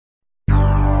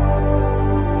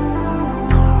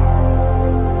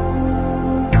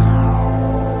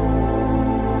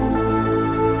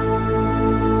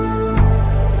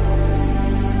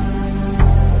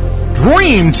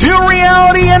Dream 2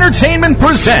 Reality Entertainment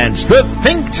presents the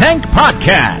Think Tank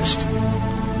Podcast.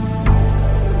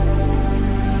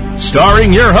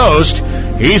 Starring your host,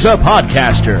 he's a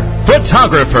podcaster,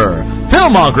 photographer,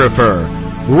 filmographer,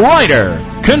 writer,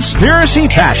 conspiracy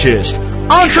fascist,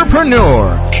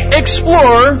 entrepreneur,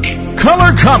 explorer,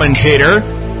 color commentator,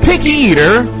 picky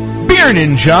eater, beer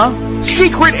ninja,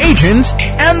 secret agent,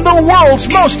 and the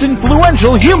world's most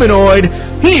influential humanoid.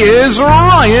 He is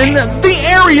Ryan, the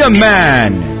Area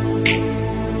Man.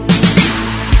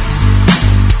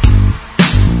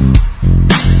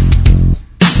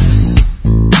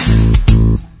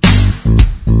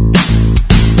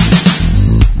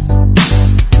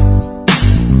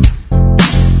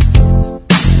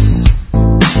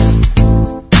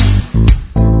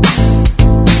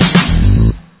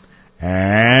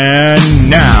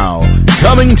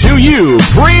 Coming to you,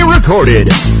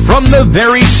 pre-recorded from the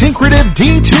very secretive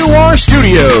D2R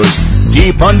Studios,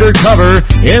 deep undercover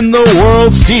in the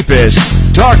world's deepest,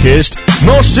 darkest,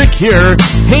 most secure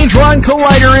Hadron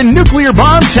Collider and nuclear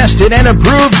bomb-tested and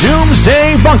approved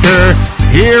doomsday bunker,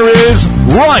 here is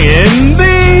Ryan,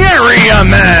 the Area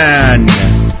Man.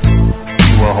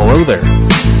 Well, hello there.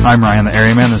 I'm Ryan, the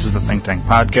Area Man. This is the Think Tank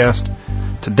Podcast.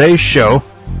 Today's show,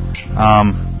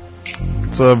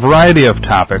 it's a variety of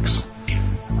topics.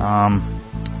 A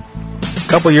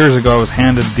couple years ago, I was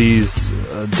handed these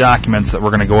documents that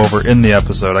we're going to go over in the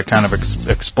episode. I kind of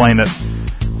explain it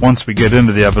once we get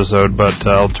into the episode, but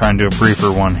I'll try and do a briefer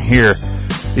one here.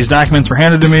 These documents were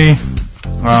handed to me.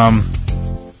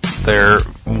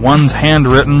 One's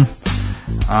handwritten.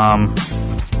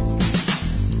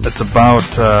 It's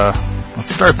about, it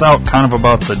starts out kind of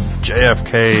about the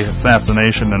JFK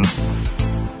assassination and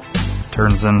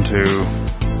turns into,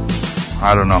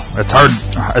 I don't know. It's hard.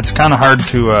 It's kind of hard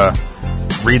to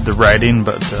read the writing,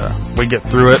 but we get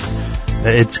through it.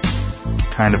 It's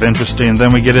kind of interesting.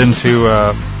 Then we get into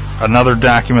another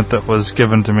document that was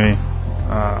given to me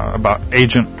about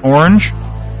Agent Orange.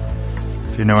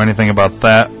 If you know anything about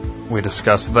that, we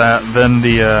discussed that. Then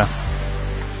the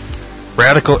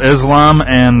Radical Islam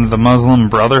and the Muslim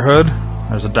Brotherhood.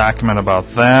 There's a document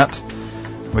about that.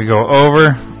 We go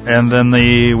over, and then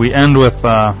we end with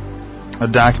a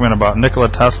document about Nikola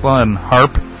Tesla and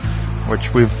HAARP,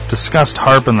 which we've discussed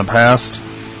HAARP in the past,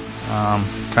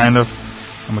 kind of.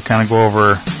 I'm going to kind of go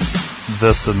over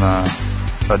this in a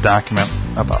document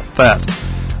about that.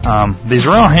 These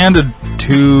are all handed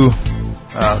to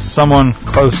someone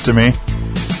close to me,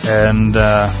 and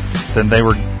then they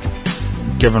were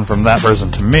given from that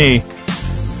person to me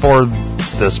for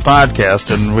this podcast,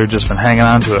 and we've just been hanging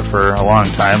on to it for a long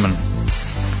time, and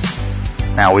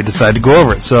now we decided to go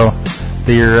over it. So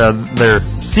they're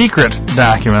secret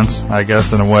documents, I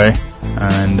guess, in a way,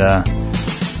 and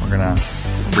we're going to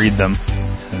read them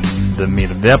in the meat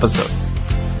of the episode.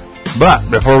 But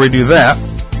before we do that,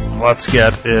 let's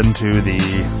get into the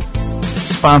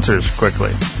sponsors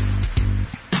quickly.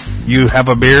 You have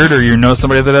a beard, or you know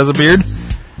somebody that has a beard?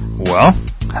 Well,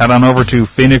 head on over to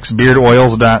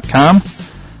phoenixbeardoils.com.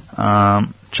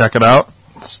 Check it out.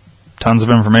 It's tons of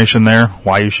information there,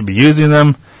 why you should be using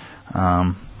them,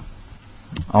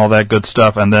 all that good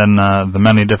stuff, and then the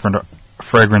many different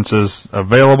fragrances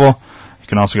available. You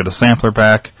can also get a sampler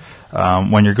pack.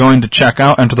 When you're going to check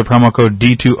out, enter the promo code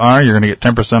D2R. You're going to get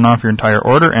 10% off your entire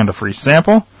order and a free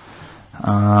sample.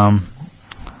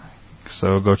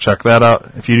 So go check that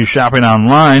out. If you do shopping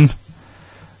online,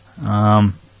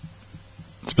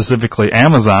 specifically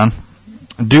Amazon,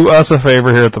 do us a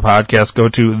favor here at the podcast. Go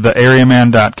to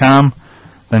theareaman.com,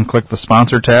 then click the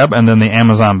sponsor tab, and then the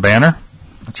Amazon banner.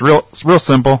 It's real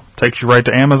simple. Takes you right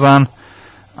to Amazon.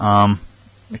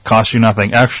 It costs you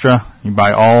nothing extra. You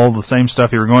buy all the same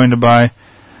stuff you were going to buy.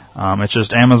 It's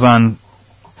just Amazon's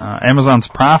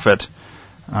profit.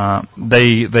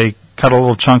 They cut a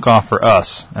little chunk off for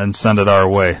us and send it our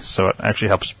way, so it actually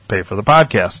helps pay for the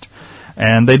podcast.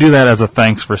 And they do that as a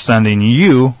thanks for sending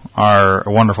you, our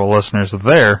wonderful listeners,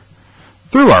 there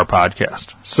through our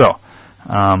podcast. So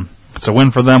it's a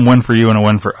win for them, win for you, and a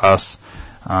win for us.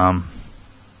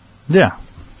 Yeah.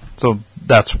 So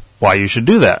that's why you should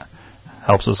do that.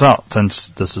 Helps us out since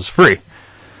this is free.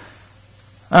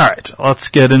 All right, let's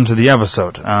get into the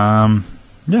episode.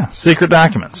 Secret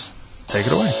documents. Take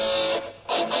it away.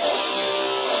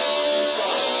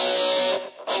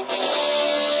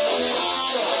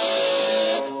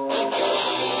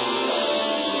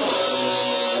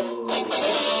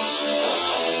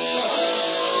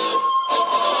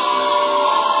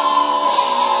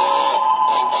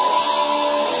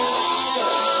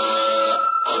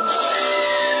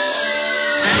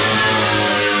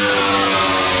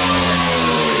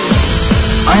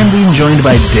 I am being joined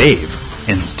by Dave.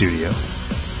 in studio.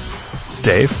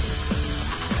 Dave,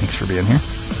 thanks for being here.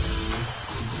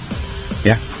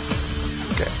 Yeah.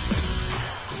 Okay.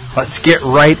 Let's get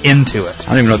right into it.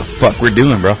 I don't even know what the fuck we're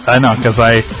doing, bro. I know, because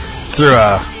I threw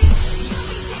a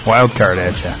wild card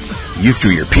at you. You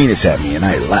threw your penis at me and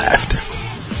I laughed.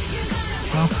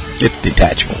 Well, it's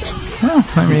detachable. Well,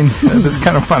 I mean, it's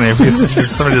kind of funny if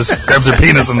somebody just grabs their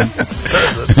penis and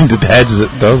throws it. Detaches it,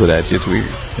 throws it at you. It's weird.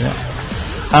 Yeah.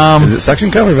 Is it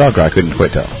suction cup or Velcro? I couldn't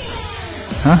quite tell.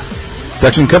 Huh?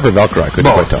 Suction cup or Velcro? I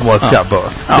couldn't quite tell. Well, it's got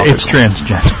both. Oh, it's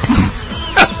transgender.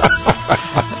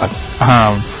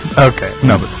 Okay.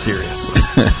 No, but seriously.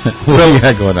 So,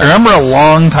 going on? Remember a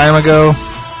long time ago?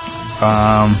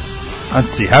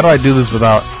 Let's see. How do I do this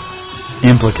without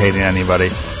implicating anybody?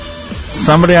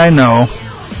 Somebody I know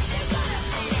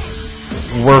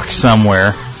worked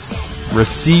somewhere,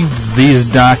 received these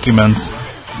documents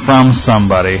from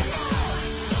somebody,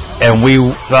 and we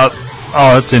thought,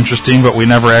 oh, that's interesting, but we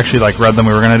never actually read them.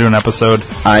 We were going to do an episode.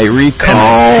 I recall.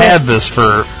 And had this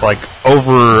for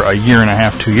over a year and a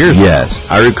half, 2 years. Yes,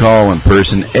 I recall when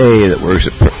person A that works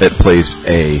at place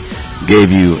A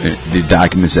gave you the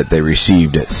documents that they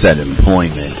received at said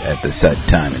employment at the said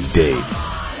time and date.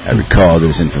 I recall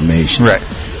this information. Right.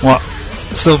 Well,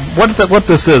 so what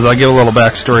this is, I'll give a little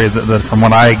backstory from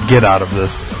what I get out of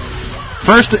this.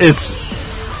 First,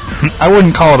 I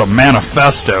wouldn't call it a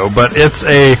manifesto, but it's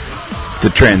a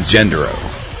transgendero.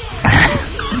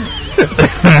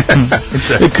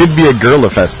 It could be a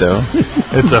girlifesto.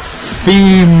 It's a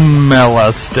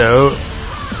femalesto.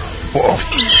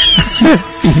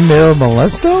 Female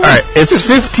molesto? All right, it's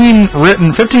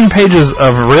 15 pages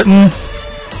of written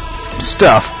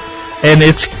stuff. And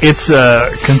it's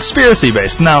conspiracy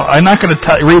based. Now, I'm not going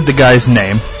to read the guy's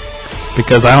name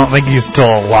because I don't think he's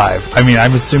still alive. I mean,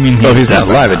 I'm assuming he's if he's not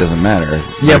alive, it doesn't matter.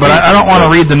 Yeah, but I don't want to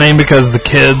read the name because the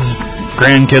kids,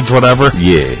 grandkids, whatever.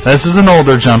 Yeah. This is an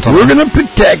older gentleman. We're going to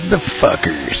protect the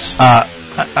fuckers.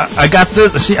 I got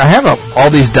this. See, I have all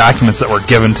these documents that were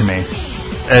given to me,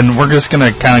 and we're just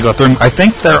going to kind of go through them. I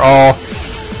think they're all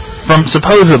from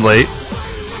supposedly,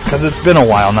 because it's been a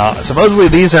while now. Supposedly,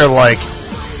 these are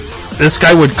this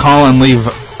guy would call and leave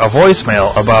a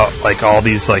voicemail about all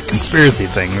these conspiracy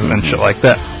things and shit like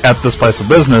that at this place of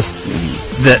business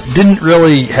that didn't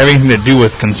really have anything to do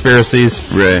with conspiracies.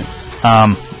 Right.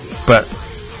 But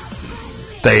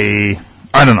I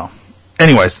don't know.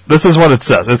 Anyways, this is what it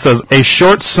says. It says, a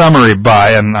short summary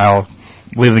by, and I'll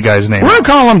leave the guy's name. We're going to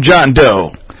call him John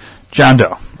Doe. John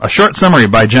Doe. A short summary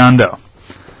by John Doe.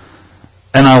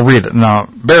 And I'll read it. Now,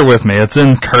 bear with me. It's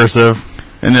in cursive.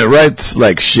 And it writes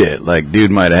like shit.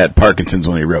 Dude might have had Parkinson's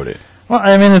when he wrote it. Well,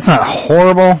 I mean, it's not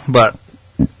horrible, but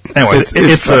anyway,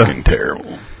 it's fucking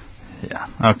terrible. Yeah,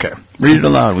 okay. Read it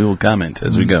aloud. We will comment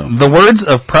as we go. The words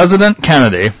of President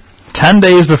Kennedy 10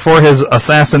 days before his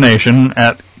assassination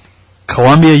at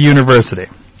Columbia University.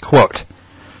 Quote,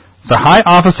 the high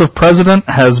office of president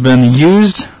has been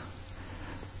used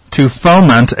to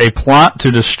foment a plot to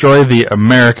destroy the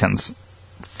Americans'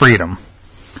 freedom.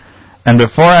 And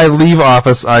before I leave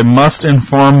office, I must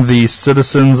inform the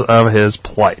citizens of his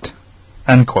plight.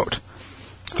 End quote.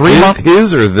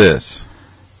 His or this?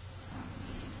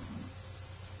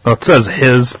 Well, it says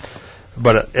his,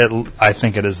 but I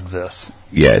think it is this.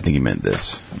 Yeah, I think he meant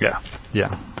this. Yeah.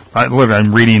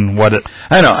 I'm reading what it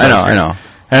I know.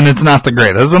 And it's not the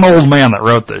greatest. It's an old man that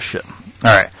wrote this shit.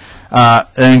 All right.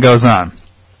 And it goes on.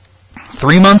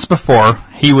 3 months before,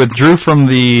 he withdrew from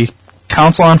the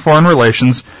Council on Foreign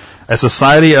Relations, a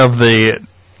society of the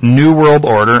New World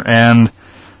Order, and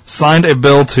signed a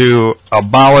bill to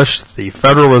abolish the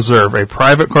Federal Reserve, a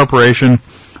private corporation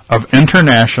of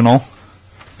international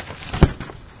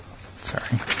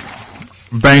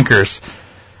bankers.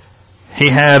 He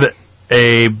had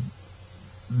a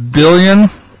billion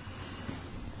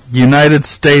United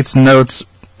States notes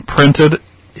printed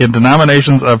in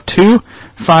denominations of $2,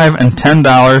 $5, and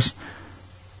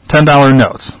 $10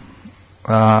 notes.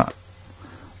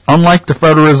 Unlike the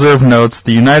Federal Reserve notes,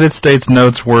 the United States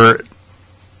notes were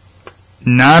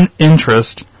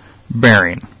non-interest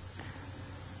bearing.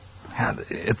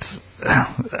 It's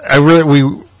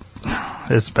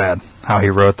bad how he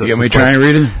wrote this. You want me to try and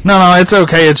read it? No, it's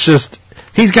okay. It's just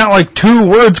he's got 2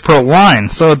 words per line,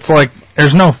 so it's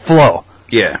there's no flow.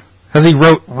 Yeah, because he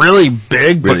wrote really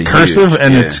big but cursive, huge,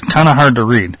 and it's kind of hard to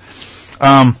read.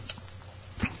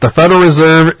 The Federal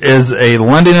Reserve is a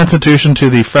lending institution to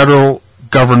the federal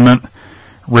government,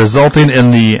 resulting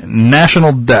in the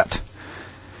national debt.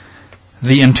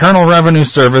 The Internal Revenue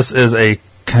Service is a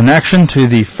connection to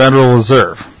the Federal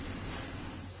Reserve.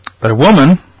 A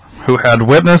woman who had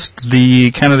witnessed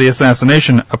the Kennedy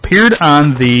assassination appeared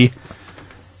on the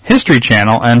History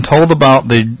Channel and told about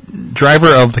the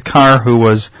driver of the car who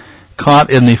was caught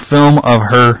in the film of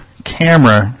her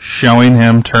camera showing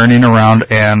him turning around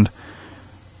and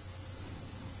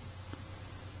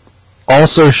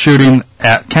also shooting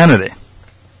at Kennedy.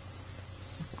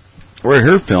 Where'd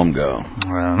her film go? I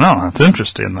don't know. That's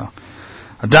interesting, though.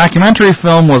 A documentary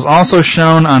film was also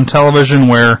shown on television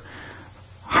where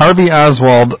Harvey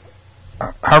Oswald's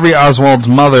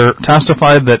mother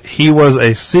testified that he was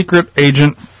a secret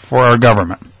agent for our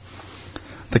government.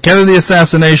 The Kennedy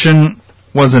assassination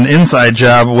was an inside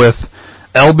job with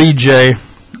LBJ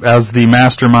as the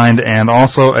mastermind and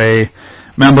also a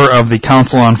member of the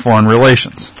Council on Foreign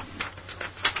Relations.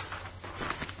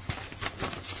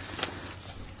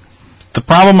 The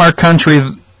problem our country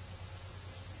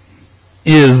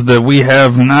is that we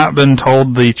have not been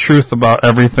told the truth about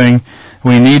everything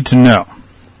we need to know.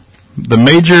 The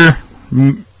major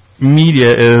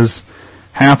media is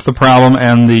half the problem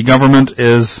and the government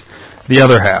is the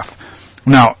other half.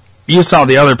 Now, you saw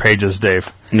the other pages, Dave.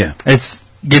 Yeah. It's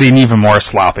getting even more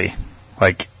sloppy.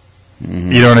 Like, you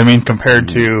know what I mean? Compared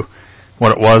to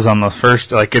what it was on the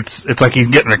first, like, it's like he's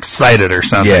getting excited or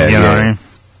something. Yeah, you know what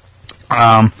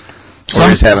I mean? Or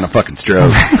he's having a fucking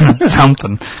stroke.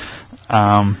 Something.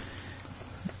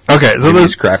 Okay, so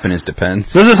he's crapping his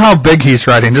depends. This is how big he's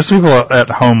writing. Just so people at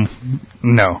home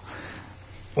know.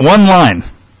 One line.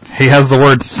 He has the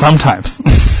word sometimes.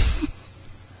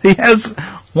 He has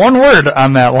one word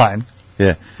on that line.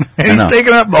 Yeah. He's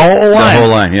taking up the whole line. The whole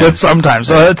line, yeah. With sometimes.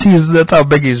 So that's how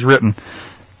big he's written.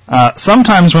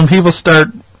 Sometimes when people start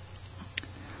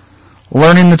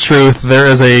learning the truth, there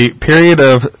is a period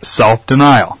of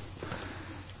self-denial.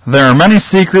 There are many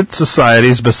secret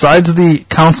societies besides the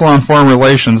Council on Foreign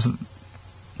Relations.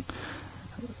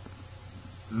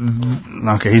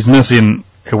 Okay, he's missing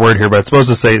a word here, but it's supposed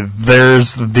to say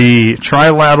there's the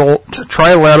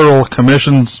Trilateral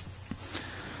Commissions,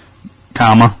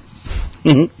 comma.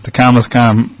 The comma's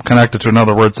kind of connected to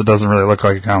another word, so it doesn't really look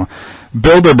like a comma.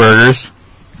 Bilderbergers,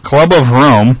 Club of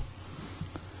Rome,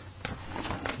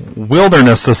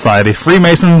 Wilderness Society,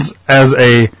 Freemasons as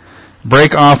a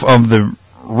break-off of the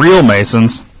Real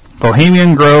Masons,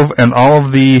 Bohemian Grove, and all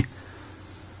of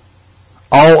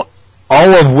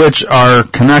which are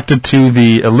connected to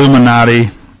the Illuminati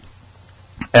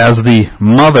as the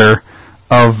mother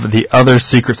of the other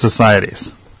secret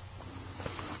societies.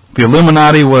 The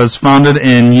Illuminati was founded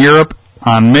in Europe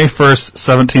on May 1st,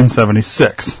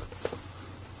 1776.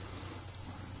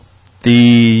 The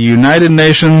United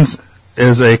Nations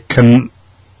is a connection,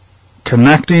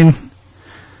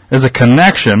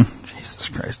 Jesus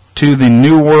Christ, to the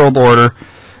New World Order.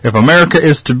 If America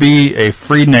is to be a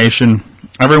free nation,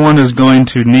 everyone is going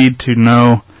to need to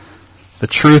know the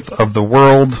truth of the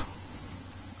world,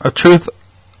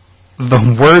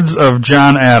 the words of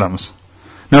John Adams.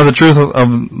 No, the truth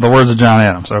of the words of John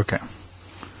Adams. Okay.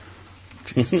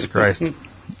 Jesus Christ.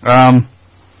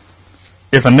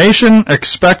 If a nation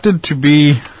expected to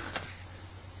be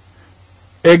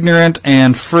ignorant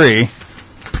and free,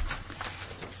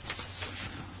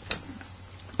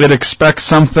 it expects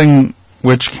something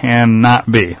which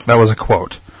cannot be. That was a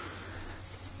quote.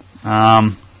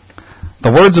 The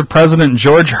words of President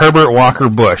George Herbert Walker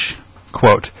Bush,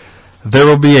 quote, "There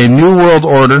will be a new world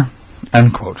order,"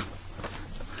 end quote.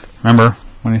 Remember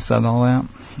when he said all that?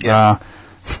 Yeah.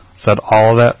 Said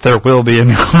all of that? There will be a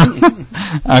new world.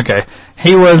 Okay.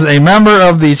 He was a member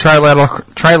of the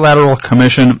Trilateral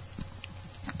Commission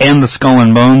and the Skull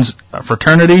and Bones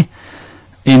fraternity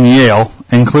in Yale,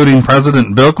 including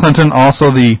President Bill Clinton, also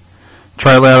the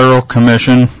Trilateral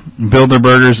Commission,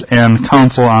 Bilderbergers, and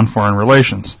Council on Foreign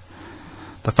Relations.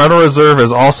 The Federal Reserve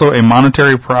is also a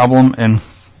monetary problem in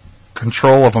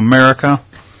control of America.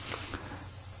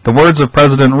 The words of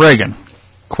President Reagan,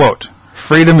 quote,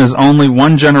 "Freedom is only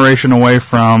one generation away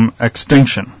from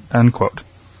extinction," end quote.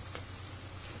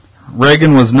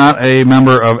 Reagan was not a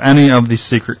member of any of the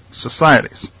secret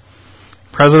societies.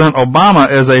 President Obama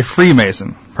is a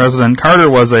Freemason. President Carter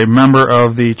was a member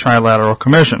of the Trilateral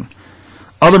Commission.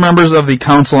 Other members of the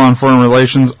Council on Foreign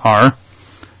Relations are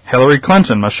Hillary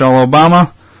Clinton, Michelle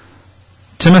Obama,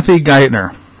 Timothy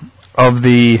Geithner of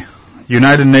the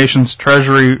United Nations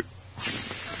Treasury,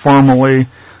 formerly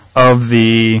of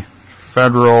the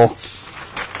Federal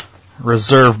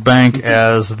Reserve Bank,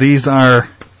 as these are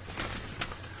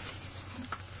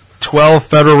 12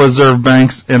 Federal Reserve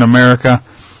banks in America.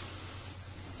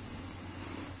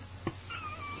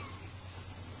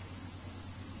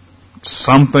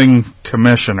 Something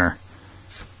commissioner.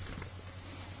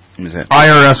 Is that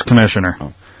IRS commissioner.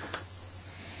 Oh.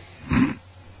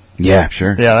 Yeah,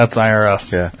 sure. Yeah, that's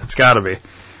IRS. Yeah. It's got to be.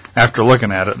 After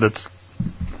looking at it,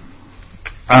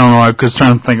 I don't know, I was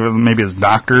trying to think of it maybe as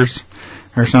doctors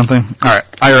or something. All right,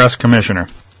 IRS Commissioner.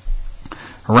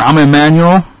 Rahm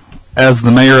Emanuel, as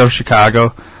the mayor of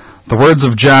Chicago, the words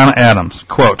of John Adams,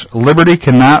 quote, "Liberty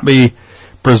cannot be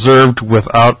preserved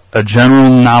without a general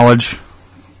knowledge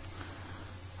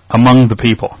among the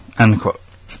people," end quote.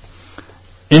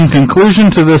 In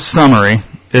conclusion to this summary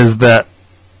is that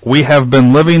we have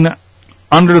been living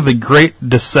under the Great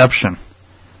Deception.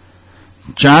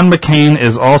 John McCain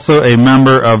is also a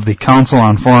member of the Council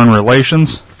on Foreign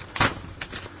Relations.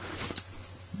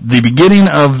 The beginning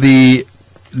of the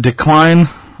decline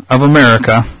of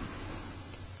America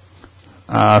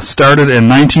started in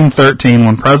 1913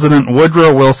 when President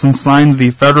Woodrow Wilson signed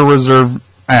the Federal Reserve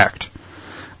Act.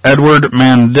 Edward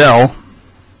Mandel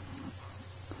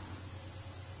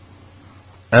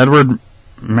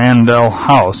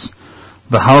House,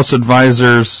 the House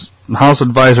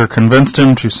advisor convinced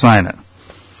him to sign it.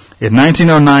 In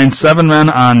 1909, 7 men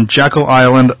on Jekyll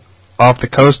Island off the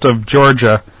coast of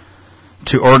Georgia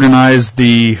to organize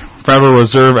the Federal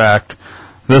Reserve Act.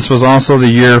 This was also the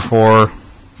year for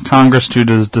Congress to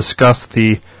discuss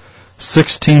the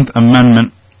 16th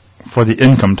Amendment for the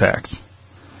income tax.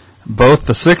 Both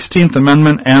the 16th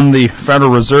Amendment and the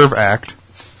Federal Reserve Act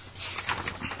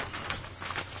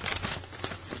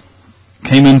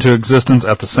came into existence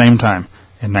at the same time,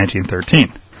 in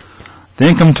 1913. The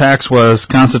income tax was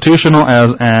constitutional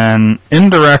as an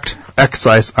indirect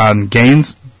excise on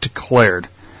gains declared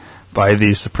by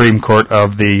the Supreme Court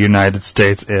of the United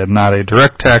States and not a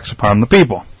direct tax upon the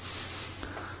people.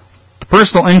 The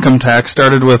personal income tax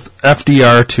started with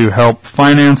FDR to help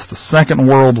finance the Second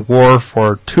World War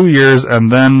for 2 years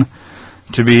and then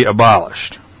to be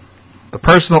abolished. The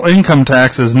personal income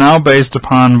tax is now based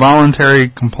upon voluntary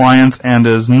compliance and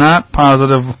is not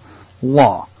positive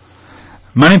law.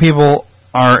 Many people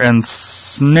are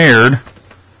ensnared.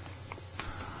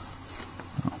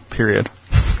 Period.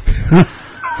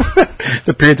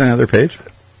 The period's on the other page?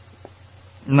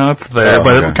 No, it's there,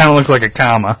 but it kind of looks like a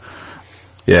comma.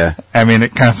 Yeah. I mean,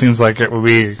 it kind of seems like it would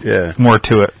be more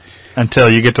to it until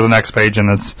you get to the next page and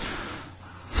it's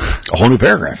a whole new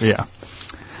paragraph. Yeah.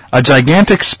 A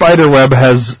gigantic spider web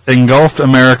has engulfed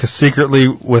America secretly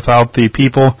without the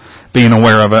people being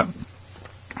aware of it.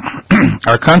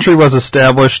 Our country was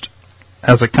established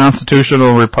as a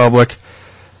constitutional republic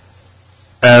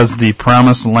as the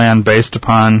promised land based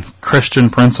upon Christian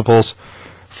principles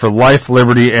for life,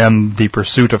 liberty, and the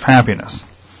pursuit of happiness.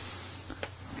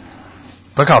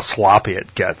 Look how sloppy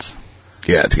it gets.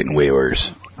 Yeah, it's getting way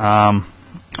worse. I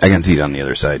can see it on the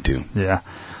other side, too. Yeah.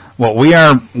 What we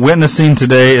are witnessing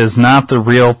today is not the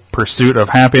real pursuit of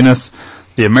happiness.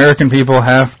 The American people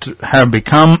have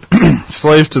become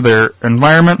slaves to their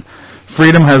environment.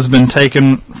 Freedom has been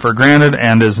taken for granted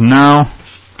and is now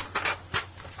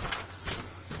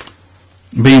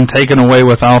being taken away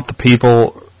without the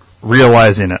people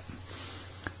realizing it.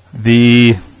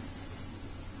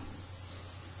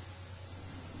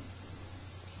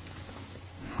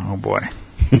 Oh boy.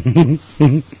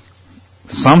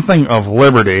 Something of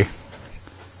liberty.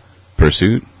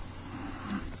 Pursuit?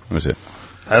 What is it?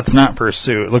 That's not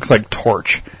pursuit. It looks like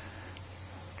torch.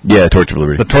 Yeah, Torch of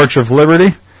Liberty. The Torch of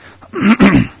Liberty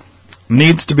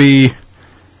needs to be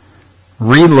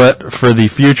relit for the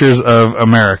futures of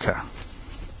America.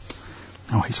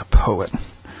 Oh, he's a poet.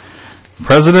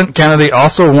 President Kennedy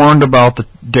also warned about the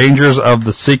dangers of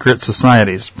the secret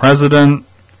societies. President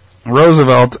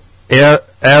Roosevelt,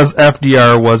 as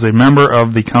FDR, was a member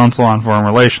of the Council on Foreign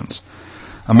Relations.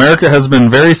 America has been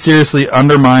very seriously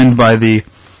undermined by the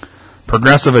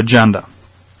progressive agenda.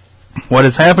 What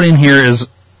is happening here is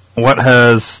what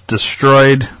has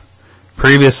destroyed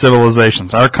previous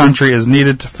civilizations. Our country is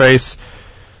needed to face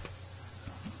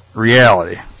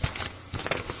reality.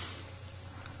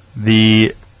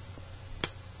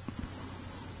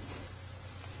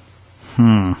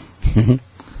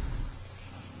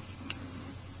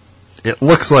 It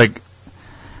looks like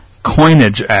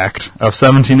Coinage Act of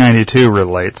 1792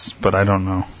 relates, but I don't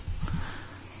know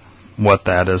what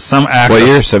that is. Some act. What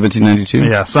year? 1792?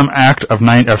 Yeah, some act of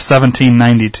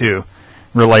 1792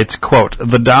 relates, quote,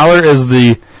 "The dollar is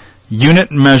the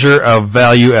unit measure of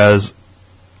value as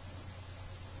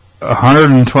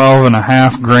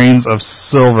 112.5 grains of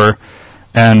silver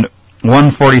and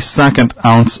 1/42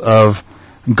 ounce of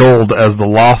gold as the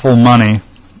lawful money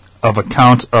of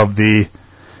account of the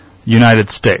United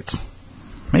States."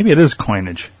 Maybe it is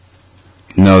coinage.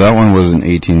 No, that one was in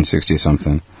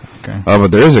 1860-something. Okay. But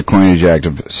there is a Coinage Act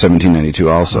of 1792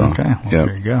 also. Okay, well,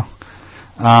 there you go.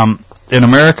 In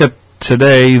America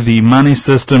today, the money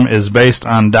system is based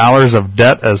on dollars of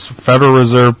debt as Federal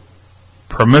Reserve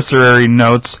promissory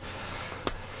notes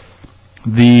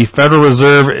The Federal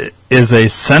Reserve is a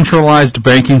centralized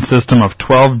banking system of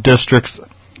 12 districts.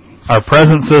 Our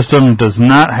present system does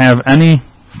not have any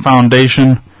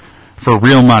foundation for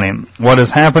real money. What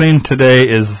is happening today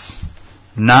is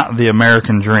not the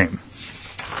American dream.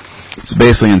 So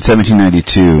basically, in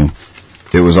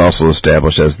 1792, it was also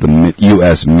established as the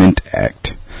U.S. Mint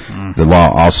Act. The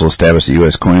law also established the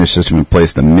U.S. coinage system and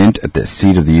placed the mint at the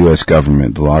seat of the U.S.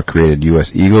 government. The law created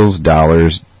U.S. eagles,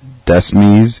 dollars,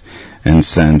 decimes, and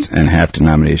cents, and half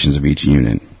denominations of each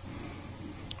unit.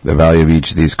 The value of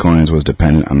each of these coins was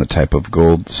dependent on the type of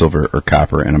gold, silver, or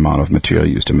copper and amount of material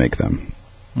used to make them.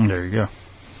 There you go.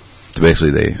 So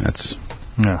basically, that's...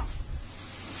 Yeah.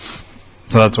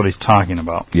 So that's what he's talking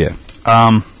about. Yeah.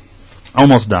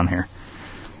 Almost done here.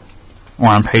 We're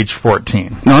on page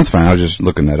 14. No, that's fine. I was just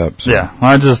looking that up. So. Yeah.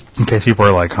 Well, just in case people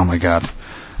are like, oh my god,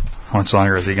 how much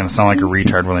longer is he going to sound like a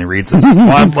retard when he reads this?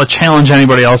 Well, I'll challenge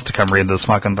anybody else to come read this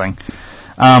fucking thing.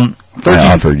 13,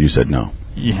 I offered, you said no.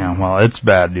 Yeah, well, it's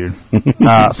bad, dude.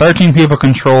 13 people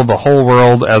control the whole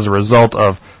world as a result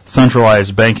of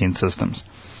centralized banking systems.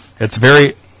 It's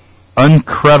very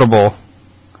incredible,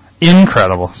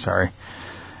 sorry.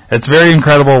 It's very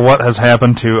incredible what has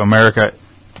happened to America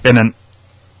in an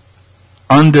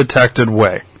undetected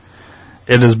way.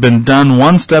 It has been done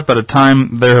one step at a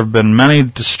time. There have been many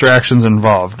distractions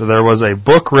involved. There was a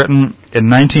book written in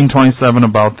 1927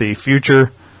 about the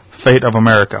future fate of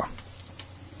America.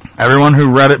 Everyone who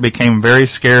read it became very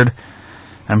scared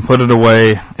and put it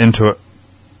away in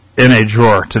a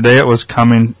drawer. Today it is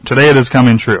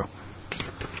coming true.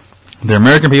 The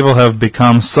American people have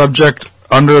become subject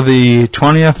under the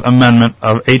 20th Amendment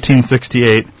of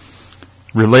 1868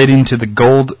 relating to the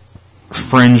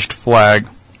gold-fringed flag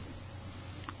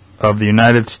of the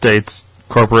United States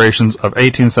corporations of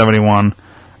 1871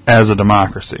 as a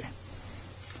democracy.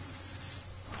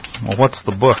 Well, what's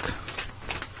the book?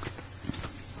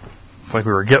 It's like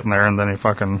we were getting there, and then he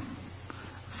fucking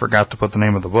forgot to put the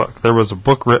name of the book. There was a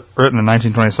book written in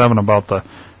 1927 about the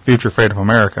future fate of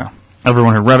America.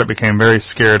 Everyone who read it became very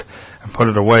scared and put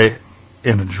it away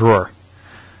in a drawer.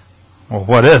 Well,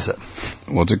 what is it?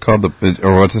 What's it called?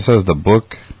 Or what it says? The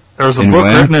book? There was a book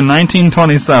written in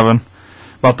 1927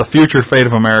 about the future fate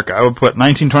of America. I would put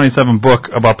 1927 book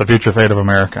about the future fate of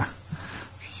America.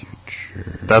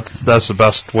 Future. That's the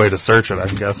best way to search it,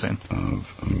 I'm guessing. Of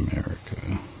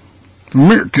America.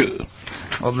 America.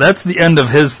 Well, that's the end of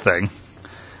his thing.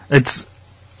 It's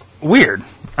weird.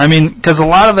 I mean, because a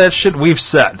lot of that shit we've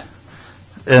said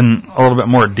in a little bit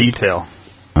more detail.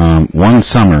 One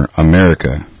Summer,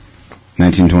 America,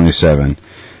 1927,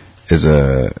 is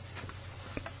a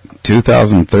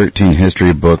 2013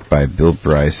 history book by Bill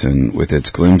Bryson with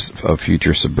its glimpse of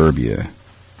future suburbia.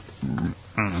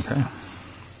 Okay.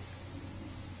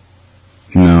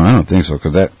 No, I don't think so,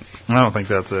 because that... I don't think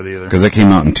that's it either. Because that came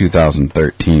out in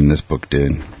 2013, this book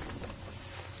did.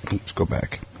 Let's go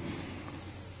back.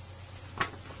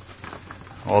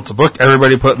 Well, it's a book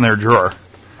everybody put in their drawer.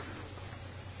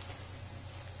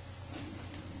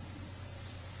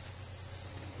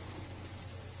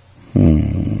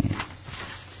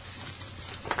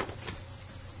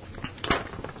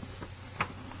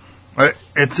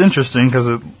 It's interesting because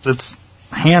it's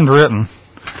handwritten,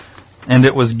 and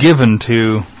it was given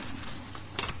from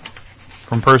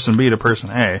person B to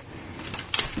person A,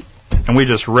 and we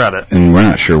just read it. And we're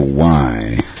not sure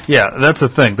why. Yeah, that's the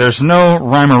thing. There's no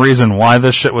rhyme or reason why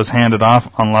this shit was handed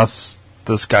off unless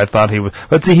this guy thought he would.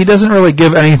 But see, he doesn't really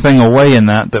give anything away in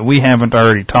that we haven't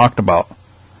already talked about.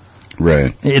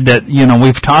 Right. That,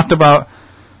 we've talked about...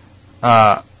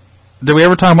 did we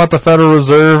ever talk about the Federal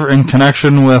Reserve in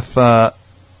connection with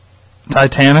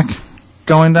Titanic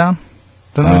going down?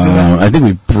 Didn't we do that? I think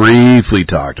we briefly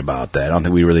talked about that. I don't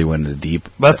think we really went into deep.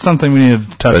 That's something we need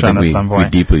to touch on at some point.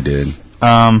 We deeply did.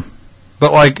 But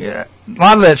like a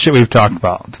lot of that shit we've talked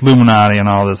about, it's Illuminati and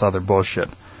all this other bullshit.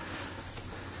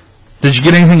 Did you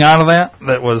get anything out of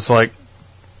that was like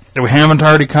that we haven't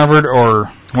already covered or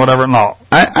whatever? No,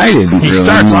 I didn't. He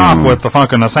starts off with the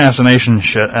fucking assassination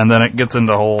shit, and then it gets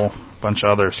into a whole bunch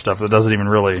of other stuff that doesn't even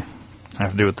really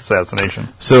have to do with the assassination.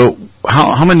 So,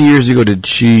 how many years ago did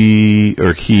she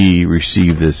or he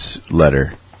receive this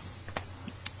letter?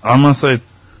 I'm gonna say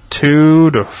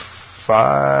 4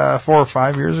 or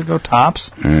 5 years ago,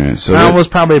 tops. Right, so that was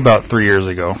probably about 3 years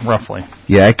ago, roughly.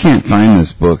 Yeah, I can't find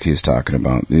this book he's talking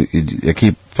about. I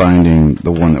keep finding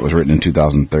the one that was written in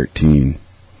 2013.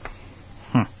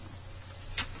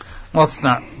 Well, it's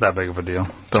not that big of a deal.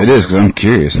 It is, because I'm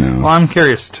curious now. Well, I'm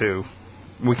curious, too.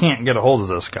 We can't get a hold of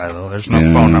this guy, though. There's no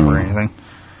phone number or anything.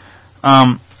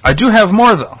 I do have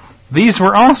more, though. These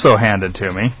were also handed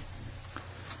to me.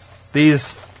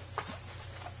 These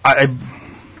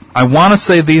I want to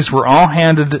say these were all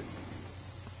handed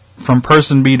from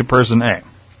person B to person A.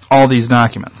 All these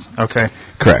documents, okay?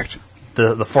 Correct.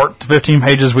 The 15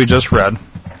 pages we just read.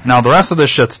 Now, the rest of this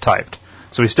shit's typed.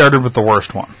 So we started with the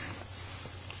worst one.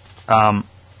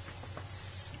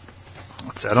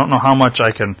 Let's see, I don't know how much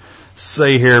I can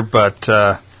say here, but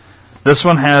this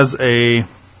one has a,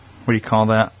 what do you call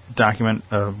that document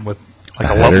with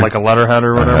like a letterhead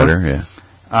or whatever? A header,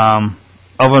 yeah.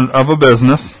 Of a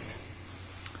business.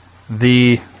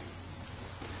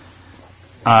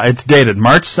 It's dated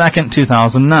March 2nd,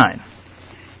 2009.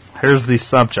 Here's the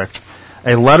subject.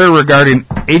 A letter regarding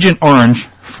Agent Orange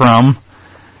from,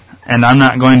 and I'm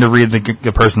not going to read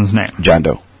the person's name. John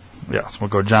Doe. Yes, we'll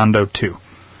go John Doe 2.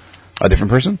 A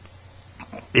different person?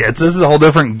 Yeah, this is a whole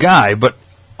different guy, but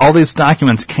all these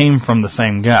documents came from the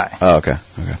same guy. Oh, okay.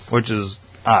 Which is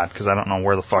odd, because I don't know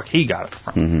where the fuck he got it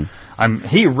from. Mm-hmm.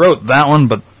 He wrote that one,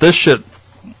 but this shit,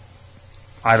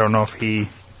 I don't know if he...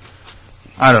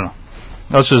 I don't know.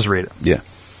 Let's just read it. Yeah.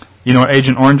 You know what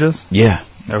Agent Orange is? Yeah.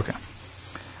 Okay.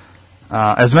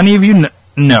 As many of you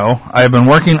know, I have been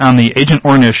working on the Agent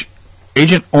Orange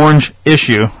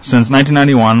issue since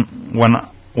 1991, when I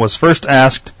was first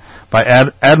asked by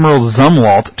Admiral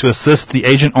Zumwalt to assist the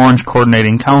Agent Orange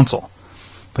Coordinating Council.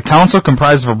 The council,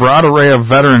 comprised of a broad array of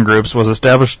veteran groups, was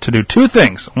established to do two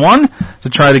things. One, to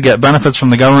try to get benefits from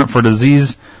the government for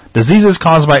diseases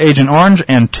caused by Agent Orange,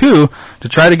 and two, to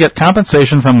try to get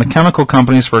compensation from the chemical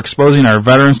companies for exposing our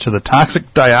veterans to the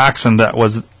toxic dioxin that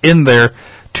was in their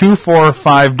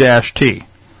 245-T.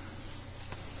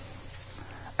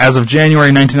 As of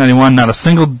January 1991, not a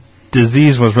single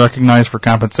disease was recognized for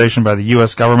compensation by the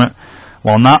U.S. government.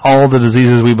 While not all the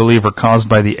diseases we believe are caused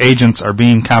by the agents are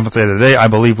being compensated today, I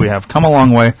believe we have come a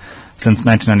long way since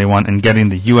 1991 in getting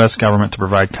the U.S. government to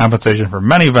provide compensation for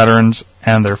many veterans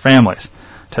and their families.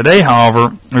 Today,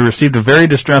 however, we received a very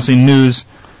distressing news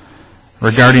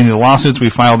regarding the lawsuits we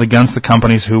filed against the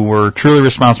companies who were truly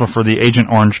responsible for the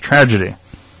Agent Orange tragedy.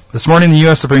 This morning, the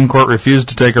U.S. Supreme Court refused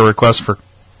to take a request for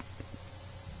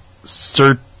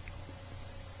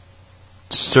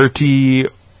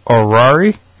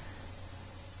certiorari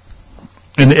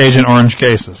in the Agent Orange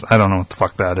cases. I don't know what the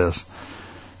fuck that is.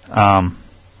 To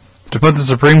put the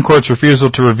Supreme Court's refusal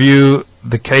to review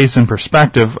the case in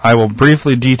perspective, I will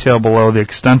briefly detail below the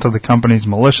extent of the company's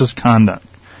malicious conduct.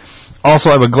 Also,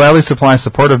 I would gladly supply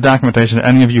supportive documentation to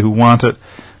any of you who want it.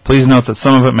 Please note that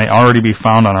some of it may already be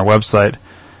found on our website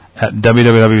at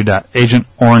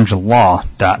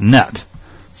www.agentOrangeLaw.net.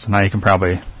 So now you can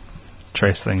probably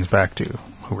trace things back to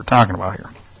who we're talking about here.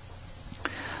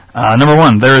 Number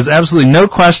one, there is absolutely no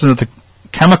question that the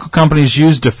chemical companies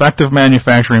used defective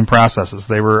manufacturing processes.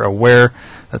 They were aware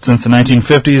that since the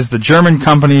 1950s, the German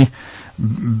company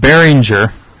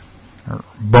Boehringer,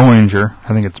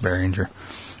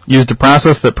 used a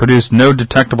process that produced no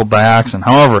detectable dioxin.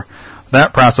 However,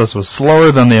 that process was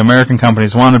slower than the American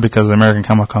companies wanted because the American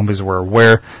chemical companies were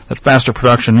aware that faster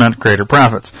production meant greater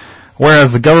profits.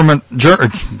 Whereas the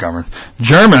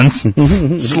Germans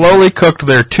slowly cooked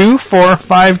their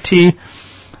 2,4,5-T,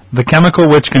 the chemical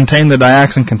which contained the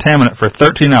dioxin contaminant, for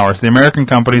 13 hours. The American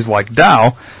companies, like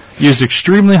Dow, used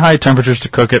extremely high temperatures to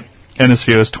cook it in as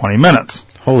few as 20 minutes.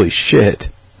 Holy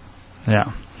shit.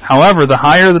 Yeah. However, the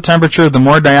higher the temperature, the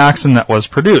more dioxin that was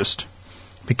produced.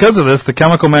 Because of this, the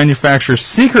chemical manufacturers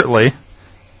secretly,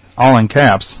 all in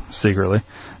caps, secretly,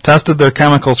 tested their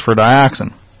chemicals for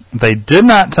dioxin. They did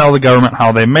not tell the government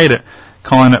how they made it,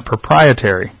 calling it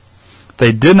proprietary.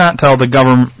 They did not tell the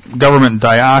government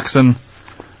dioxin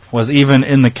was even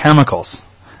in the chemicals.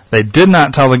 They did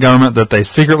not tell the government that they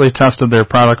secretly tested their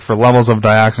product for levels of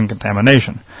dioxin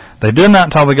contamination. They did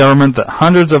not tell the government that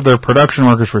hundreds of their production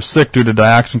workers were sick due to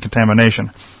dioxin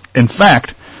contamination. In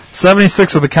fact,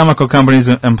 76 of the chemical company's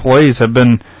employees have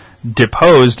been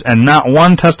deposed, and not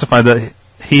one testified that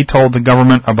he told the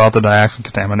government about the dioxin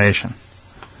contamination.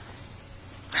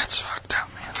 That's fucked up,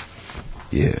 man.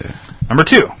 Yeah. Number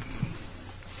two.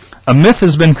 A myth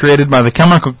has been created by the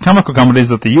chemical companies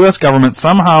that the U.S. government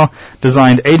somehow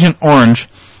designed Agent Orange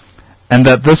and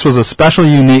that this was a special,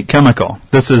 unique chemical.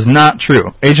 This is not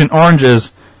true. Agent Orange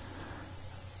is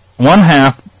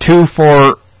 1/2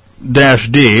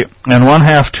 2,4-D and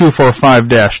 1/2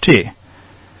 2,4,5-T.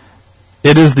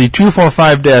 It is the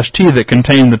 2,4,5-T that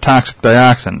contained the toxic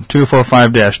dioxin.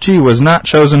 2,4,5-T was not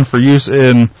chosen for use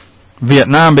in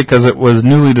Vietnam because it was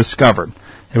newly discovered.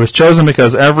 It was chosen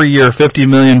because every year 50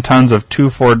 million tons of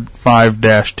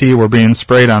 2,4,5-T were being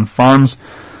sprayed on farms,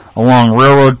 along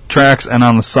railroad tracks, and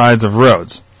on the sides of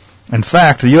roads. In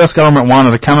fact, the U.S. government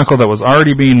wanted a chemical that was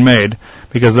already being made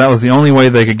because that was the only way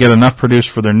they could get enough produced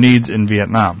for their needs in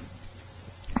Vietnam.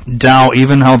 Dow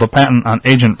even held a patent on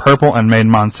Agent Purple and made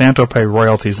Monsanto pay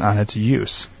royalties on its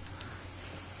use.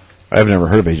 I've never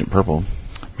heard of Agent Purple.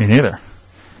 Me neither.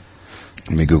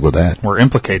 Let me Google that. We're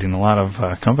implicating a lot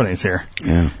of companies here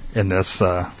in this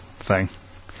thing.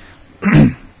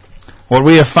 What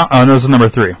we have found... Oh, no, this is number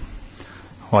 3.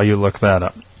 While you look that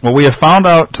up. What we have found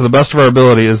out to the best of our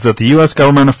ability is that the U.S.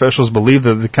 government officials believe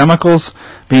that the chemicals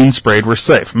being sprayed were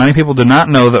safe. Many people do not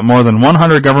know that more than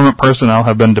 100 government personnel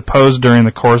have been deposed during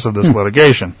the course of this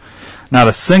litigation. Not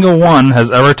a single one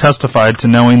has ever testified to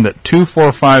knowing that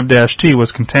 2,4,5-T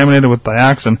was contaminated with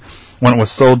dioxin when it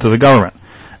was sold to the government.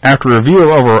 After a review of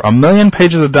over 1 million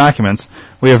pages of documents,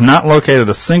 we have not located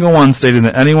a single one stating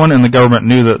that anyone in the government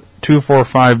knew that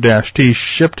 2,4,5-T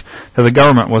shipped to the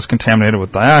government was contaminated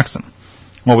with dioxin.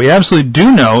 What we absolutely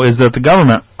do know is that the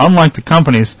government, unlike the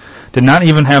companies, did not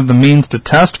even have the means to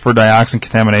test for dioxin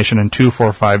contamination in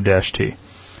 2,4,5-T.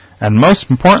 And most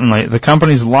importantly, the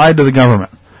companies lied to the government.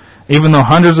 Even though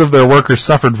hundreds of their workers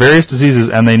suffered various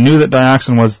diseases and they knew that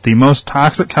dioxin was the most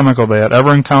toxic chemical they had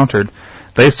ever encountered,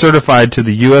 they certified to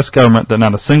the U.S. government that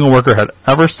not a single worker had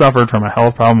ever suffered from a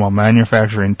health problem while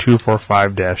manufacturing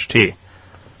 2,4,5-T.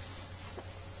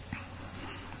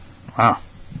 Wow.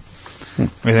 What do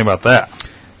you think about that?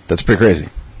 That's pretty crazy.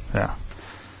 Yeah.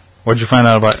 What did you find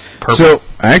out about Purple? So,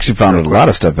 I actually found out a lot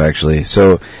of stuff, actually.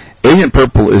 So, Agent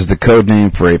Purple is the code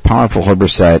name for a powerful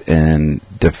herbicide and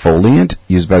defoliant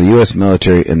used by the U.S.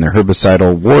 military in their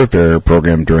herbicidal warfare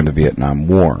program during the Vietnam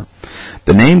War.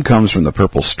 The name comes from the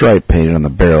purple stripe painted on the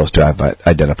barrels to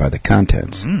identify the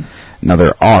contents. Now,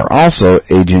 there are also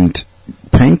Agent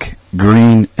Pink,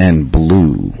 Green, and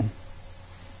Blue.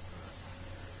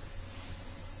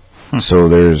 So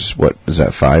there's, what, is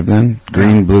that 5 then?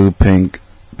 Green, blue, pink,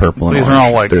 purple, and These orange. are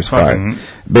all like there's fucking...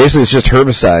 5. Basically, it's just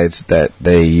herbicides that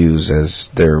they use as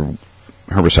their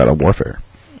herbicidal warfare.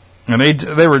 And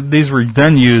these were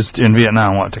then used in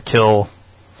Vietnam, to kill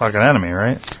fucking enemy,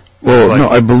 right? Well, no,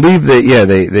 I believe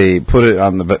they put it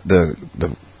on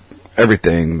the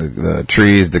everything, the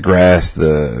trees, the grass,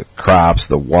 the crops,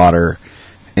 the water,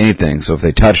 anything. So if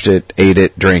they touched it, ate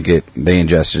it, drank it, they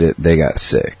ingested it, they got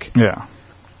sick. Yeah.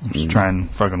 Just try and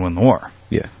fucking win the war.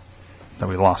 Yeah. That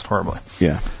we lost horribly.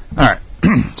 Yeah. All right.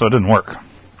 So it didn't work.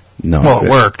 No. Well,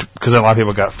 it worked because a lot of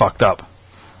people got fucked up.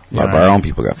 A lot of our own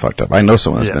people got fucked up. I know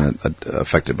someone that's been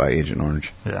affected by Agent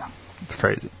Orange. Yeah. It's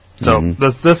crazy. So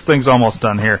this thing's almost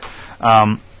done here.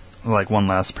 Like one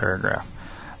last paragraph.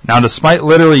 Now, despite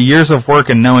literally years of work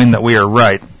and knowing that we are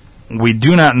right, we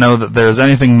do not know that there is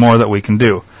anything more that we can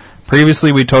do.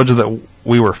 Previously, we told you that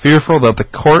we were fearful that the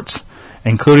courts,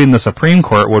 including the Supreme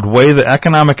Court, would weigh the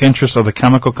economic interests of the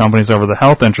chemical companies over the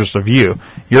health interests of you,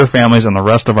 your families, and the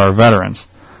rest of our veterans.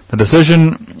 The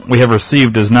decision we have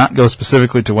received does not go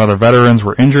specifically to whether veterans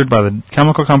were injured by the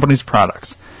chemical company's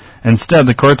products. Instead,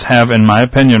 the courts have, in my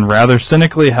opinion, rather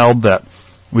cynically held that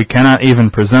we cannot even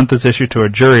present this issue to a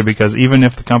jury because even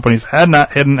if the companies had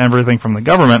not hidden everything from the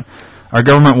government, our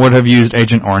government would have used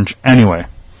Agent Orange anyway.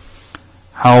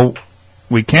 How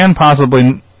we can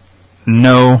possibly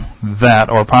know that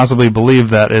or possibly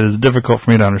believe that it is difficult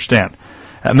for me to understand.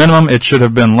 At minimum, it should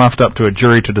have been left up to a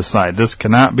jury to decide. This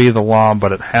cannot be the law,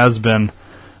 but it has been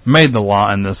made the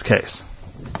law in this case.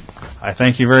 I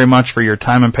thank you very much for your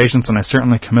time and patience, and I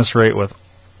certainly commiserate with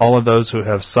all of those who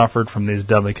have suffered from these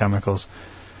deadly chemicals.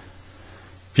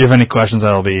 If you have any questions,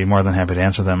 I will be more than happy to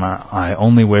answer them. I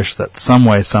only wish that some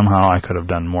way, somehow, I could have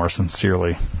done more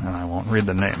sincerely, and I won't read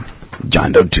the name.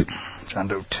 John Doe 2. John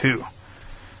Doe 2.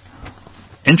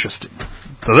 Interesting.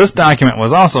 So this document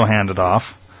was also handed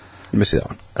off. Let me see that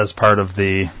one. As part of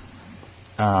the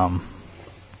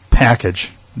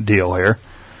package deal here.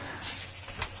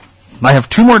 I have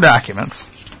 2 more documents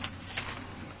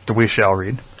that we shall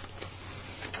read.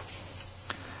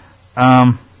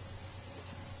 The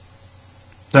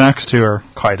next 2 are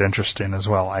quite interesting as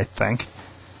well, I think.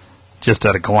 Just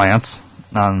at a glance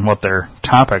on what their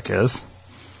topic is.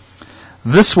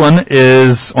 This one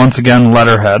is, once again,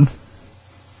 letterhead.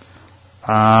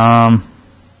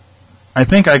 I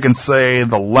think I can say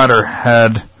the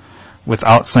letterhead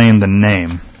without saying the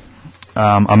name.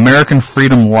 American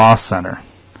Freedom Law Center.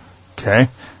 Okay?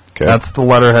 That's the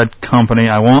letterhead company.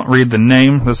 I won't read the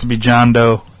name. This will be John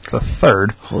Doe the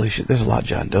Third. Holy shit, there's a lot of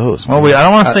John Does. Well, I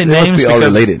don't want to say names must be because all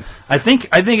related. I think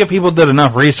if people did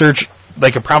enough research, they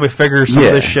could probably figure some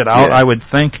of this shit out, I would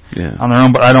think, on their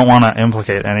own, but I don't want to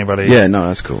implicate anybody. Yeah, no,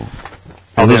 that's cool.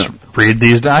 I'll just read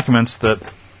these documents that,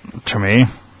 to me,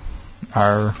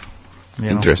 are...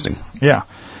 interesting. Yeah.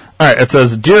 All right, it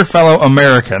says, Dear fellow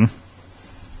American...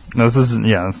 No, this isn't...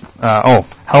 Yeah.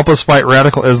 Help us fight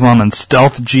radical Islam and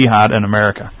stealth jihad in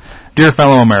America. Dear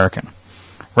fellow American...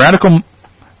 Radical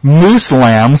moose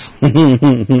lambs.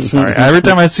 Sorry, every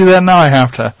time I see that now,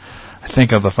 I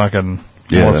think of the fucking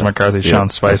Melissa McCarthy, Sean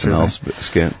Spicer.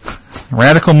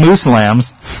 Radical moose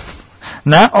lambs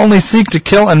not only seek to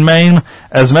kill and maim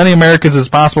as many Americans as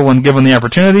possible when given the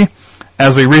opportunity,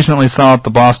 as we recently saw at the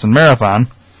Boston Marathon.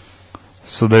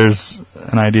 So there's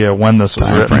an idea when this was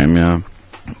written. Frame, yeah.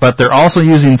 But they're also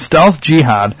using stealth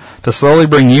jihad to slowly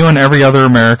bring you and every other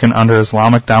American under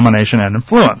Islamic domination and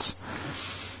influence.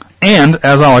 And,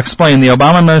 as I'll explain, the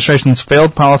Obama administration's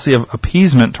failed policy of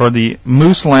appeasement toward the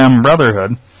Muslim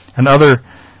Brotherhood and other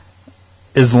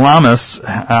Islamists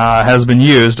has been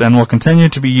used and will continue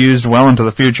to be used well into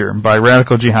the future by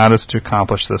radical jihadists to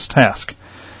accomplish this task.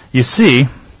 You see,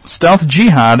 stealth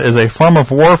jihad is a form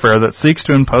of warfare that seeks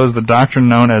to impose the doctrine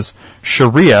known as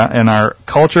Sharia in our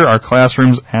culture, our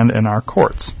classrooms, and in our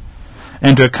courts.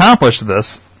 And to accomplish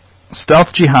this,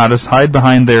 stealth jihadists hide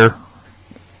behind their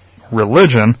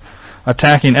religion,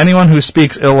 attacking anyone who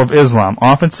speaks ill of Islam,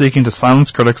 often seeking to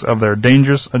silence critics of their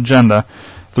dangerous agenda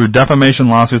through defamation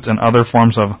lawsuits and other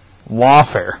forms of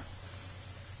lawfare.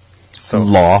 So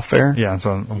lawfare? Yeah,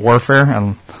 so warfare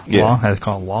and law. I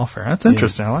call it lawfare. That's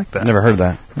interesting. I like that. Never heard of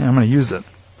that. Yeah, I'm going to use it.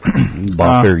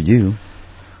 Lawfare you.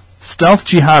 Stealth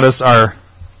jihadists are,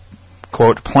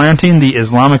 quote, planting the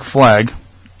Islamic flag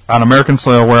on American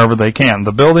soil wherever they can.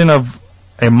 The building of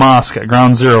a mosque at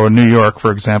Ground Zero in New York,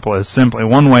 for example, is simply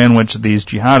one way in which these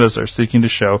jihadists are seeking to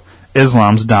show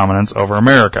Islam's dominance over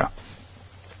America.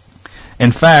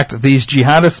 In fact, these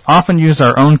jihadists often use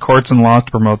our own courts and laws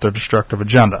to promote their destructive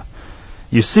agenda.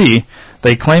 You see,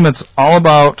 they claim it's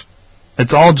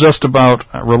all just about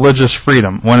religious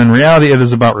freedom, when in reality it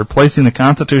is about replacing the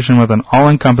Constitution with an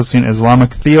all-encompassing Islamic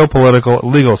theopolitical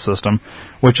legal system,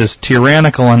 which is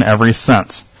tyrannical in every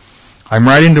sense. I'm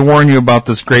writing to warn you about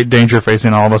this great danger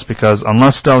facing all of us because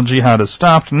unless stealth jihad is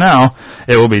stopped now,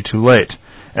 it will be too late.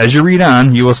 As you read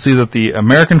on, you will see that the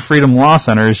American Freedom Law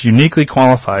Center is uniquely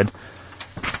qualified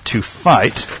to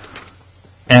fight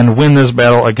and win this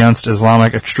battle against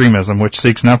Islamic extremism, which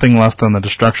seeks nothing less than the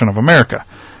destruction of America.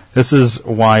 This is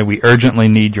why we urgently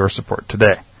need your support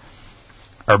today.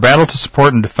 Our battle to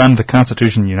support and defend the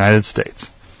Constitution of the United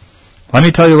States. Let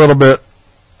me tell you a little bit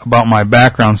about my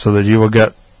background so that you will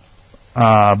get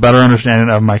a better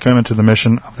understanding of my commitment to the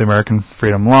mission of the American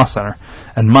Freedom Law Center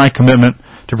and my commitment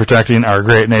to protecting our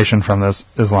great nation from this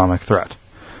Islamic threat.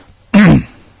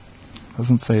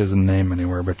 Doesn't say his name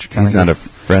anywhere, but you kind of. He's not a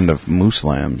friend of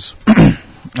Muslims.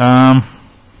 Yeah,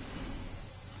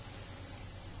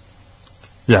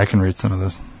 I can read some of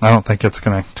this. I don't think it's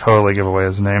going to totally give away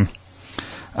his name.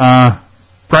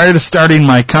 Prior to starting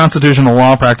my constitutional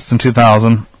law practice in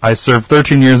 2000, I served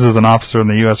 13 years as an officer in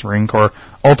the U.S. Marine Corps,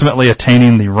 ultimately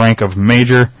attaining the rank of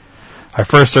Major. I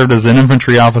first served as an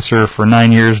infantry officer for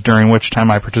 9 years, during which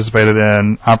time I participated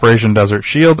in Operation Desert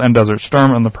Shield and Desert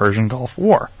Storm in the Persian Gulf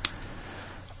War.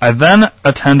 I then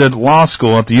attended law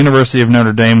school at the University of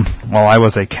Notre Dame. While I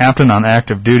was a captain on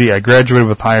active duty, I graduated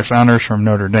with highest honors from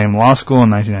Notre Dame Law School in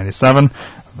 1997.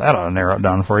 That ought to narrow it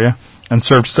down for you. And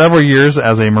served several years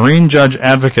as a Marine judge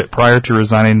advocate prior to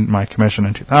resigning my commission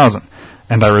in 2000.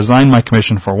 And I resigned my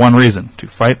commission for one reason: to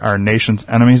fight our nation's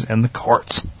enemies in the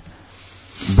courts.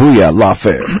 Booyah,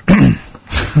 lawfare.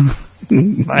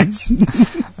 Nice.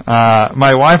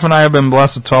 My wife and I have been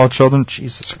blessed with 12 children.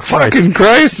 Jesus Christ. Fucking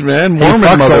Christ, man. Mormon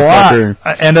motherfucker.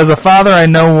 And as a father, I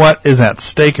know what is at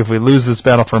stake if we lose this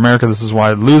battle for America. This is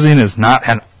why losing is not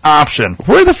an option.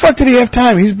 Where the fuck did he have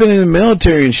time? He's been in the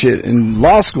military and shit, in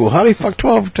law school. How did he fuck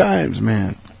 12 times,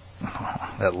 man?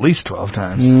 At least 12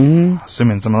 times. Mm-hmm.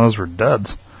 Assuming some of those were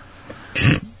duds.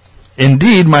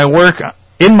 Indeed, in my work,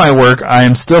 I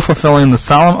am still fulfilling the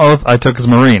solemn oath I took as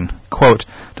Marine. Quote,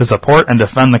 to support and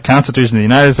defend the Constitution of the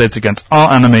United States against all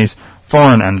enemies,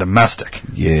 foreign and domestic.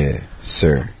 Yeah,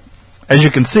 sir. As you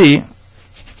can see,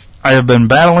 I have been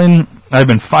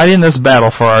fighting this battle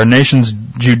for our nation's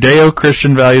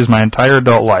Judeo-Christian values my entire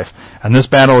adult life. And this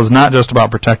battle is not just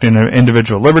about protecting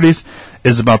individual liberties, it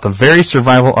is about the very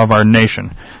survival of our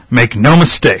nation. Make no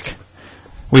mistake.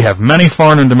 We have many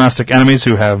foreign and domestic enemies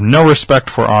who have no respect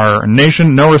for our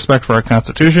nation, no respect for our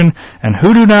Constitution, and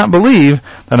who do not believe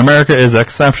that America is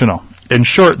exceptional. In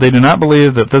short, they do not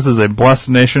believe that this is a blessed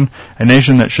nation, a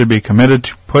nation that should be committed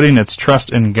to putting its trust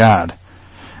in God.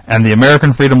 And the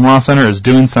American Freedom Law Center is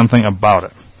doing something about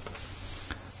it.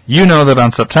 You know that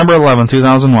on September 11,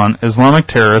 2001, Islamic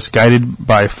terrorists, guided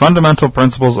by fundamental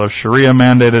principles of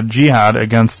Sharia-mandated jihad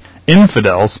against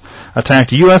infidels,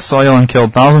 attacked U.S. soil and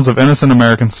killed thousands of innocent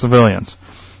American civilians.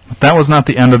 But that was not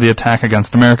the end of the attack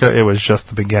against America. It was just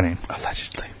the beginning.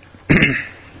 Allegedly.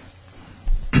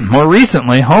 More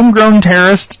recently, homegrown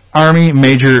terrorist army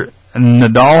Major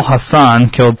Nadal Hassan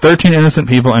killed 13 innocent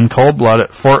people in cold blood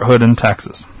at Fort Hood in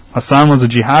Texas. Hassan was a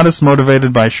jihadist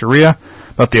motivated by Sharia,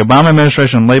 but the Obama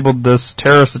administration labeled this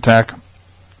terrorist attack,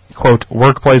 quote,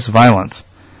 workplace violence,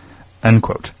 end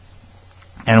quote.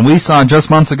 And we saw just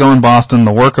months ago in Boston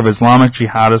the work of Islamic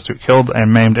jihadists who killed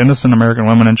and maimed innocent American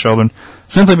women and children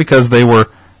simply because they were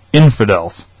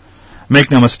infidels. Make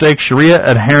no mistake,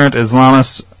 Sharia-adherent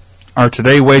Islamists are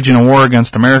today waging a war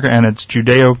against America and its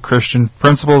Judeo-Christian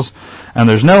principles, and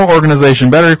there's no organization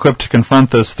better equipped to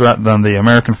confront this threat than the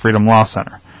American Freedom Law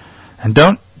Center. And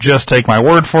don't just take my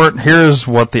word for it, here's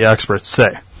what the experts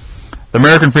say. The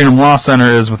American Freedom Law Center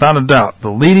is, without a doubt, the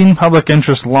leading public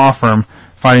interest law firm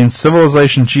fighting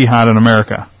civilization jihad in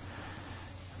America.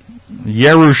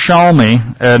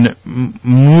 Yerushalmi and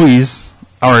Muiz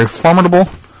are a formidable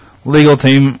legal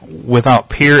team without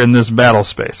peer in this battle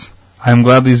space. I am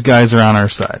glad these guys are on our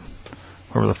side,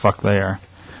 whoever the fuck they are.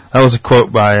 That was a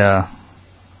quote by, I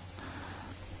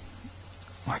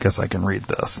guess I can read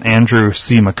this, Andrew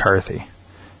C. McCarthy.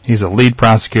 He's a lead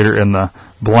prosecutor in the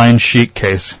Blind Sheik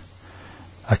case,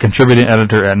 a contributing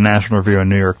editor at National Review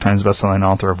and New York Times bestselling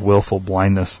author of Willful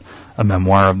Blindness, a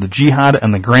memoir of the Jihad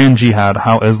and the Grand Jihad,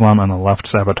 How Islam and the Left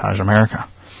Sabotage America.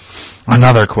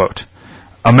 Another quote.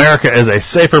 America is a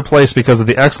safer place because of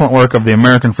the excellent work of the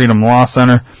American Freedom Law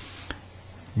Center.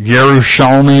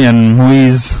 Yerushalmi and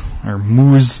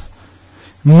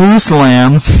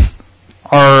Muslims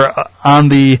are on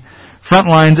the front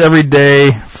lines every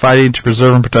day fighting to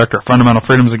preserve and protect our fundamental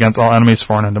freedoms against all enemies,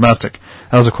 foreign and domestic.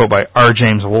 That was a quote by R.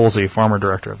 James Woolsey, former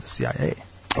director of the CIA.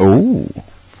 Oh,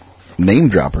 name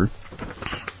dropper.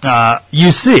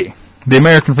 You see, the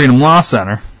American Freedom Law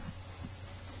Center,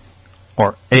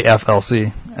 or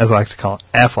AFLC, as I like to call it,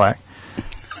 AFLAC,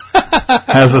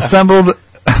 has assembled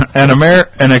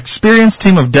an experienced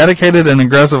team of dedicated and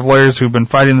aggressive lawyers who've been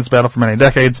fighting this battle for many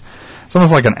decades. It's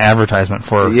almost like an advertisement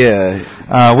for...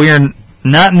 Yeah. We are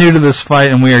not new to this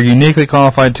fight, and we are uniquely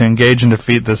qualified to engage and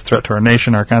defeat this threat to our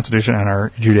nation, our Constitution, and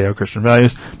our Judeo-Christian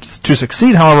values. To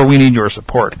succeed, however, we need your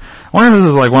support. I wonder if this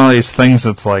is like one of these things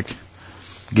that's like...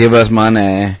 Give us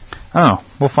money. Oh,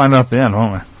 we'll find out at the end,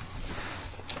 won't we?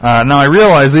 Now, I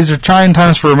realize these are trying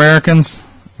times for Americans,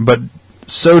 but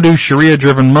so do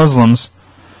Sharia-driven Muslims,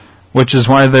 which is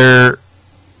why they're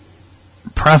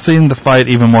pressing the fight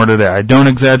even more today. I don't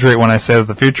exaggerate when I say that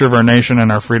the future of our nation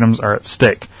and our freedoms are at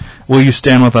stake. Will you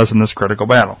stand with us in this critical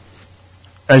battle?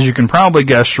 As you can probably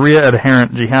guess,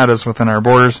 Sharia-adherent jihadists within our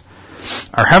borders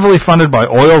are heavily funded by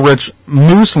oil-rich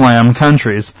Muslim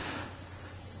countries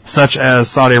such as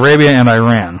Saudi Arabia and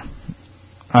Iran.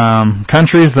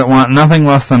 Countries that want nothing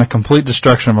less than a complete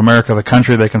destruction of America, the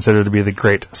country they consider to be the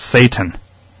Great Satan.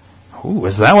 Ooh,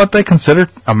 is that what they consider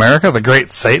America, the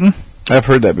Great Satan? I've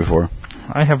heard that before.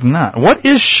 I have not. What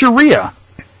is Sharia?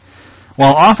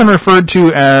 While often referred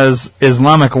to as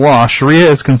Islamic law, Sharia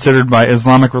is considered by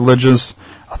Islamic religious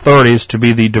authorities to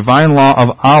be the divine law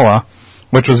of Allah,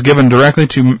 which was given directly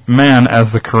to man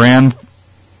as the Quran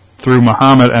through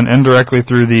Muhammad and indirectly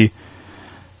through the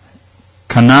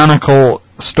canonical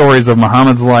stories of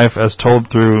Muhammad's life as told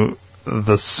through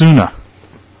the Sunnah.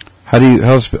 How do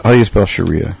you spell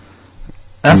Sharia?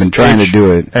 I've been trying to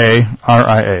do it.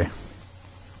 A-R-I-A.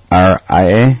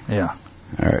 R-I-A? Yeah.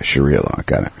 All right, Sharia law.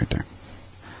 Got it right there.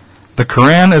 The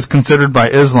Quran is considered by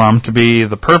Islam to be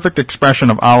the perfect expression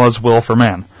of Allah's will for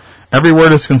man. Every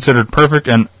word is considered perfect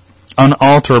and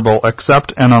unalterable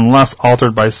except and unless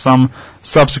altered by some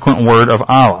subsequent word of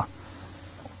Allah.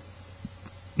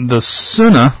 The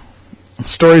Sunnah,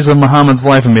 stories of Muhammad's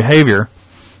life and behavior,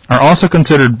 are also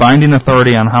considered binding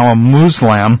authority on how a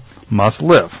Muslim must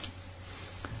live.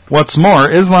 What's more,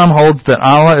 Islam holds that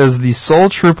Allah is the sole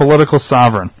true political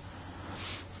sovereign.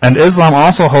 And Islam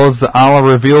also holds that Allah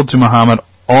revealed to Muhammad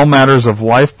all matters of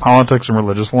life, politics, and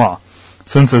religious law.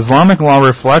 Since Islamic law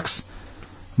reflects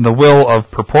the will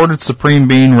of purported supreme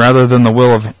being rather than the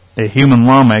will of a human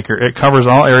lawmaker, it covers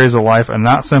all areas of life and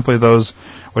not simply those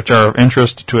which are of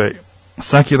interest to a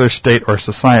secular state or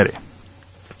society.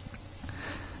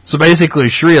 So basically,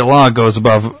 Sharia law goes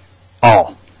above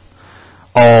all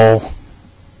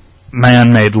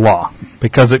man-made law,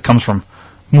 because it comes from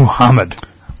Muhammad,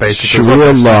 basically.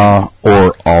 Sharia law,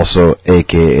 or also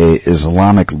aka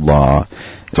Islamic law,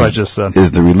 I just said,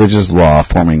 is the religious law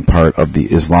forming part of the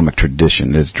Islamic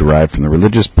tradition. It is derived from the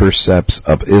religious precepts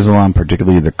of Islam,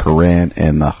 particularly the Quran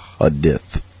and the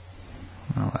Hadith.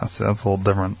 Well, that's a little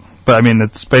different. But, I mean,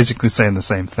 it's basically saying the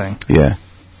same thing. Yeah.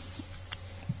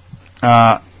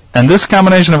 And this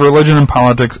combination of religion and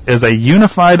politics is a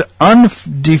unified,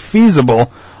 undefeasible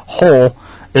whole,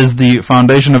 is the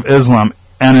foundation of Islam.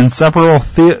 and inseparable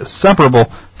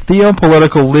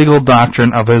theopolitical legal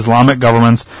doctrine of Islamic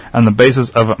governments and the basis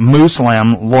of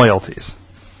Muslim loyalties.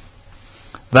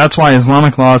 That's why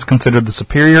Islamic law is considered the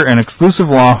superior and exclusive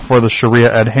law for the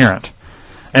Sharia adherent.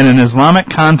 And in Islamic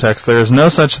context, there is no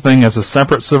such thing as a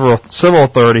separate civil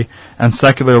authority and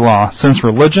secular law, since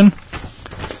religion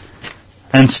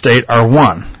and state are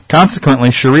one.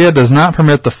 Consequently, Sharia does not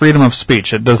permit the freedom of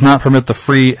speech. It does not permit the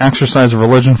free exercise of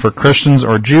religion for Christians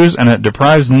or Jews, and it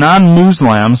deprives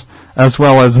non-Muslims, as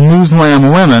well as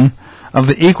Muslim women, of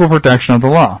the equal protection of the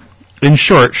law. In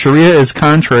short, Sharia is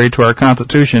contrary to our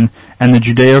Constitution and the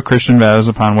Judeo-Christian values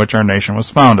upon which our nation was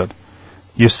founded.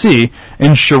 You see,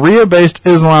 in Sharia-based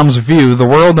Islam's view, the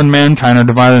world and mankind are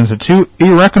divided into two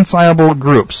irreconcilable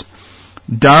groups.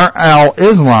 Dar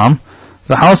al-Islam,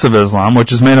 the House of Islam,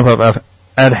 which is made up of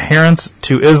adherents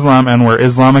to Islam and where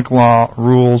Islamic law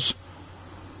rules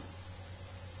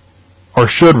or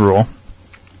should rule,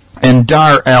 and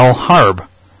Dar al-Harb,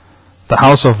 the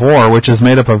House of War, which is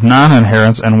made up of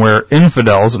non-adherents and where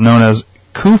infidels, known as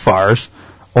kuffars,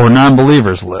 or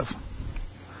non-believers live.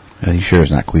 Are you sure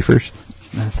it's not queefers?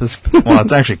 Well,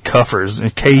 it's actually kuffars,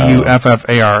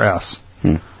 Kuffars.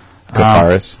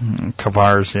 Kuffars?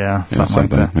 Kuffars, yeah, something like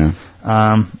that.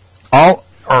 Yeah.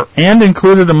 And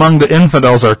included among the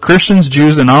infidels are Christians,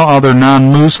 Jews, and all other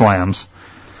non-Muslims.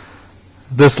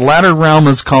 This latter realm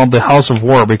is called the House of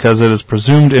War because it is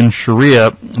presumed in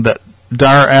Sharia that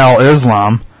Dar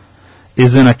al-Islam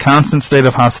is in a constant state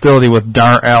of hostility with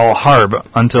Dar al-Harb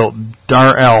until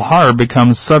Dar al-Harb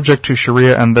becomes subject to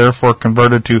Sharia and therefore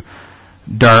converted to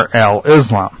Dar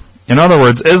al-Islam. In other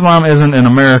words, Islam isn't in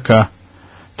America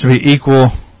to be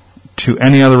equal to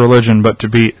any other religion, but to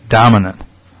be dominant.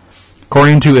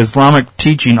 According to Islamic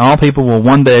teaching, all people will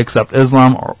one day accept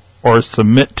Islam or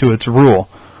submit to its rule.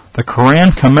 The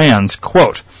Quran commands,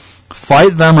 quote,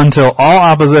 "Fight them until all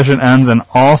opposition ends and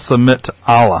all submit to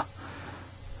Allah."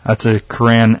 That's a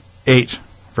Quran 8,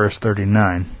 verse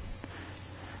 39.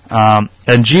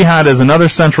 And jihad is another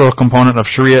central component of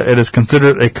Sharia. It is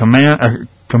considered a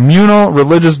communal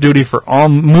religious duty for all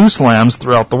Muslims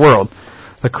throughout the world.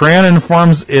 The Quran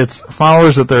informs its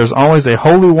followers that there is always a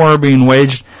holy war being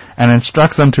waged and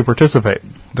instructs them to participate.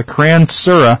 The Quran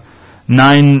Surah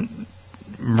 9,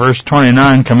 verse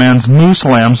 29 commands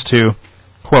Muslims to,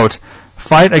 quote,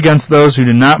 "Fight against those who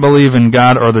do not believe in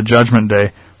God or the Judgment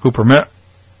Day, who permit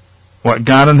what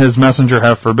God and His Messenger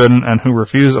have forbidden, and who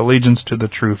refuse allegiance to the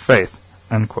true faith,"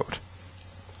 end quote.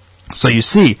 So you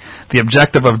see, the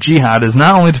objective of jihad is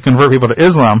not only to convert people to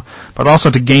Islam, but also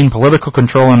to gain political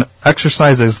control and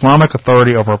exercise Islamic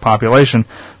authority over a population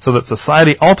so that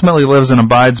society ultimately lives and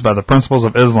abides by the principles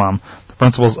of Islam, the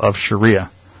principles of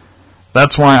Sharia.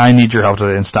 That's why I need your help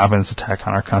today in stopping this attack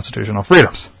on our constitutional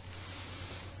freedoms.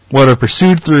 Whether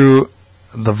pursued through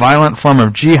the violent form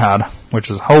of jihad, which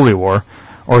is holy war,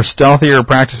 or stealthier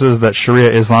practices that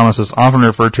Sharia Islamists often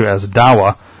refer to as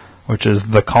dawah, which is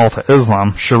the call to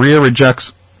Islam, Sharia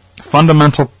rejects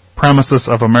fundamental premises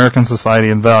of American society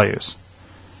and values.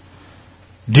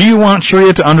 Do you want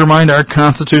Sharia to undermine our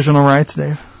constitutional rights,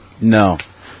 Dave? No.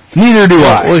 Neither do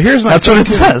I. Well, here's my That's what it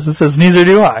says. It says, neither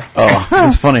do I. Oh,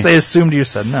 that's funny. They assumed you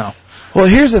said no. Well,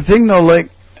 here's the thing, though, like,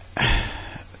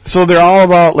 so they're all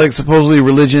about, like, supposedly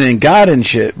religion and God and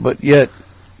shit, but yet,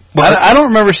 I don't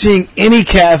remember seeing any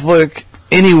Catholic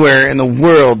anywhere in the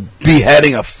world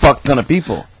beheading a fuck ton of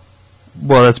people.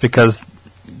 Well, that's because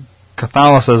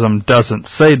Catholicism doesn't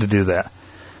say to do that.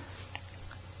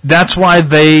 That's why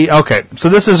okay, so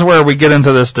this is where we get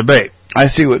into this debate. I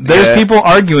see what... There's people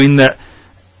arguing that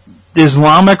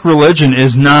Islamic religion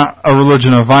is not a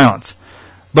religion of violence.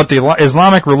 But the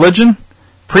Islamic religion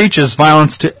preaches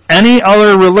violence to any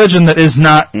other religion that is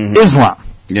not Islam.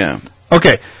 Yeah.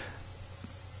 Okay.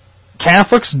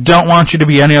 Catholics don't want you to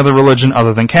be any other religion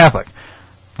other than Catholic.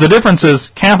 The difference is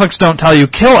Catholics don't tell you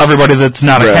kill everybody that's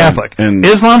not a Catholic. And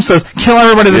Islam says kill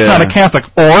everybody that's not a Catholic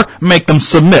or make them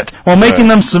submit. Well, making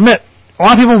them submit, a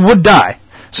lot of people would die.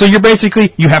 So you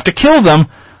have to kill them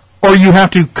or you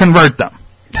have to convert them.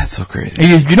 That's so crazy.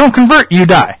 If you don't convert, you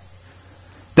die.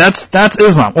 That's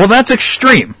Islam. Well, that's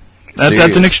extreme.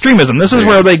 That's an extremism. This is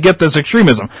where they get this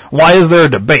extremism. Why is there a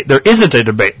debate? There isn't a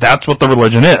debate. That's what the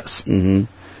religion is. Mm-hmm.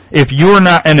 If you're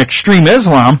not an extreme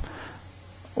Islam,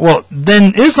 well,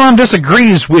 then Islam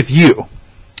disagrees with you.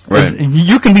 Right.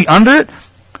 You can be under it,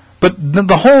 but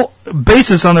the whole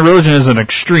basis on the religion is an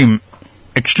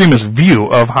extremist view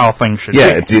of how things should be.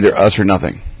 Yeah, it's either us or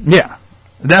nothing. Yeah.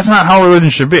 That's not how religion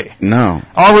should be. No.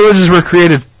 All religions were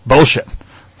created bullshit.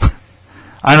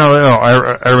 I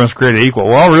know everyone's created equal.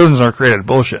 Well, all religions are created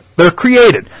bullshit. They're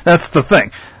created. That's the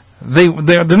thing.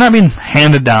 they're not being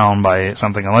handed down by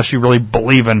something unless you really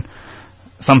believe in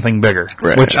something bigger,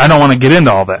 right. Which I don't want to get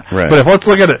into all that. Right. But let's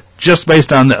look at it just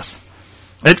based on this.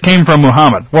 It came from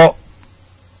Muhammad. Well,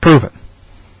 prove it.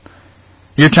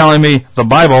 You're telling me the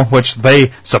Bible, which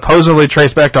they supposedly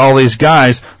trace back to all these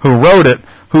guys who wrote it,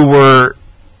 who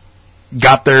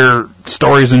got their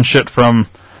stories and shit from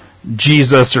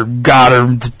Jesus or God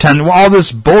or all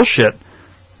this bullshit.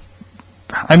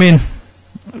 I mean,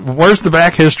 where's the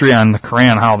back history on the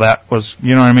Quran, how that was,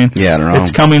 you know what I mean? Yeah, I don't know.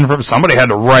 It's coming from, somebody had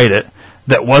to write it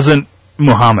that wasn't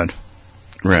Muhammad.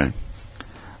 Right.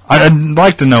 I'd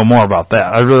like to know more about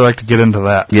that. I'd really like to get into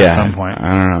that at some point.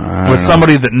 I don't know. With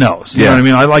somebody that knows. You know what I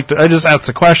mean? I just asked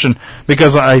the question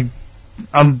because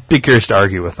I'm be curious to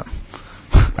argue with them.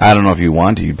 I don't know if you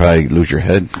want to. You'd probably lose your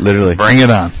head, literally. Bring it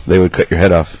on. They would cut your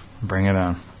head off. Bring it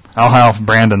on. I'll have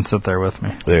Brandon sit there with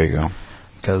me. There you go.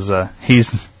 Because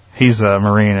he's a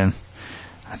Marine, and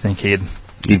I think he'd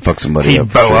fuck somebody up.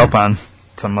 He'd bow up on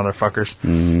some motherfuckers.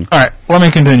 Mm-hmm. All right, let me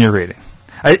continue reading.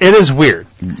 It is weird.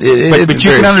 But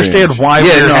you can understand why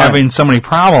we're having so many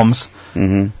problems.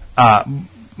 Mm-hmm.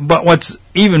 But what's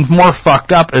even more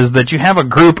fucked up is that you have a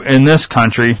group in this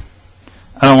country.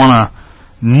 I don't want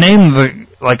to name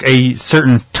a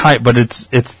certain type, but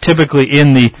it's typically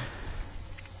in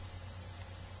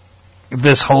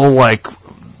this whole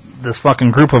this fucking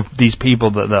group of these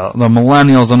people, the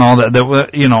millennials and all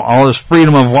that, you know, all this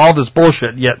freedom of all this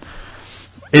bullshit. Yet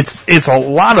it's a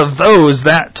lot of those,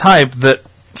 that type, that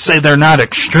say they're not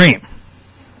extreme.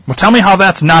 Well, tell me how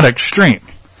that's not extreme.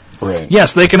 Right.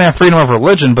 Yes, they can have freedom of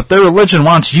religion, but their religion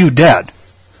wants you dead.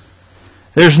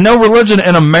 There's no religion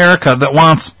in America that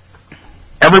wants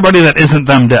everybody that isn't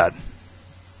them dead,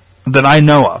 that I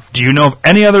know of. Do you know of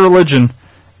any other religion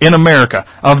in America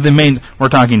of the main? We're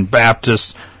talking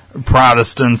Baptists,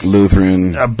 Protestants,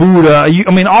 Lutheran, Buddha.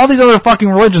 All these other fucking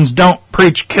religions don't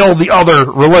preach kill the other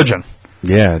religion.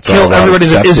 Yeah, it's kill all about everybody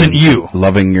that isn't you.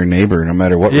 Loving your neighbor, no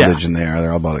matter what religion they are. They're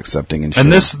all about accepting and shit.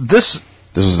 And this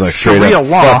was like straight Sharia up,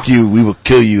 law, fuck you, we will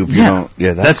kill you if you don't.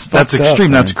 Yeah, that's extreme.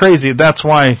 That's crazy. That's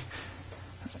why.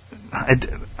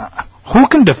 Who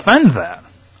can defend that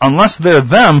unless they're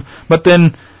them? But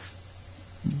then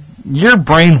you're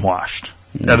brainwashed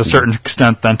at a certain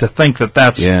extent then to think that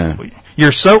that's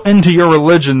you're so into your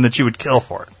religion that you would kill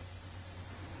for it.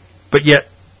 But yet,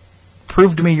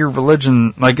 prove to me your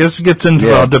religion. Like, this gets into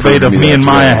the debate of me and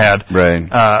Maya had. Right.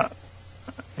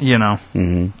 You know.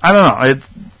 Mm-hmm. I don't know.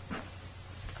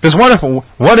 Because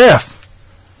what if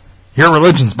your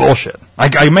religion's bullshit?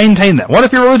 I maintain that. What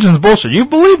if your religion's bullshit? You've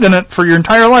believed in it for your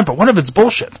entire life, but what if it's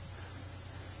bullshit?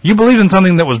 You believed in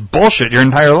something that was bullshit your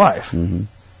entire life. Mm-hmm.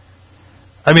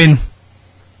 I mean,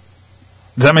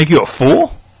 does that make you a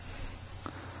fool?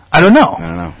 I don't know. I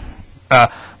don't know.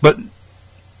 But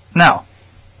now,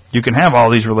 you can have all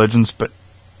these religions, but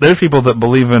there's people that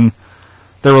believe in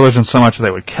their religion so much they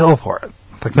would kill for it.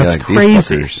 Like, that's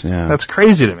crazy. That's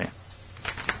crazy to me.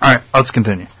 All right, let's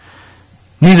continue.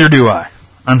 Neither do I.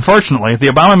 Unfortunately, the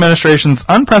Obama administration's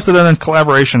unprecedented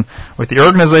collaboration with the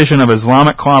Organization of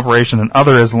Islamic Cooperation and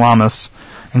other Islamists,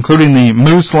 including the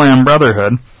Muslim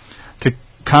Brotherhood, to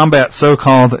combat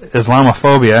so-called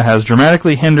Islamophobia has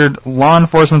dramatically hindered law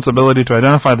enforcement's ability to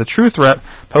identify the true threat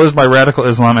posed by radical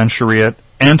Islam and Sharia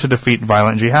and to defeat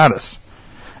violent jihadists.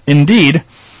 Indeed,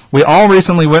 we all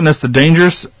recently witnessed the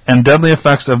dangerous and deadly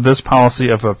effects of this policy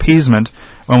of appeasement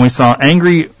when we saw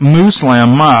angry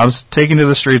Muslim mobs taking to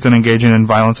the streets and engaging in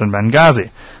violence in Benghazi,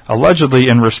 allegedly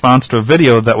in response to a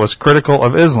video that was critical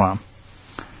of Islam.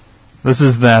 This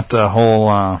is that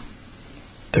whole...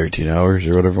 13 Hours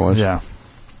or whatever it was? Yeah.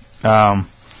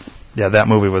 That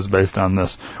movie was based on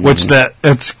this. Which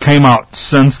it came out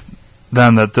since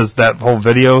then that whole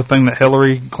video thing that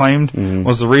Hillary claimed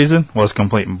was the reason was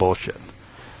complete and bullshit.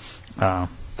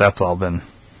 That's all been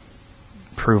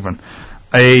proven.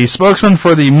 A spokesman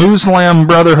for the Muslim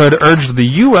Brotherhood urged the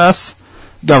U.S.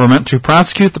 government to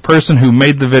prosecute the person who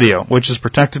made the video, which is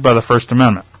protected by the First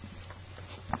Amendment.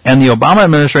 And the Obama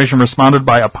administration responded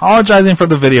by apologizing for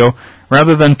the video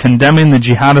rather than condemning the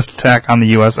jihadist attack on the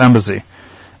U.S. Embassy.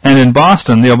 And in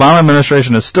Boston, the Obama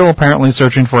administration is still apparently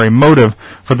searching for a motive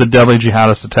for the deadly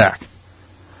jihadist attack.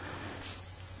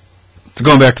 So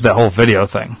going back to that whole video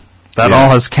thing, that all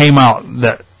has came out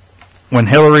that when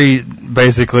Hillary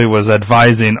basically was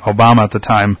advising Obama at the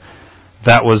time,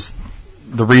 that was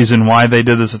the reason why they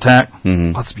did this attack.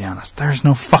 Mm-hmm. Let's be honest, there's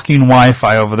no fucking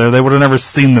Wi-Fi over there. They would have never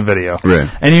seen the video. Right.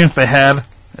 And even if they had,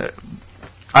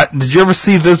 did you ever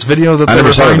see this video that they were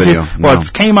referring to? No. Well, it's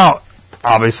came out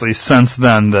obviously since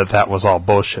then that was all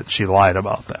bullshit. She lied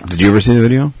about that. Did you ever see the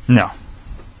video? No.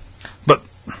 But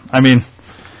I mean,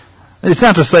 It's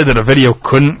not to say that a video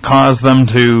couldn't cause them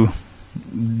to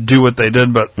do what they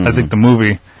did, but I think the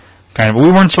movie we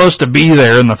weren't supposed to be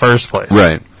there in the first place.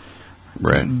 Right.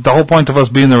 The whole point of us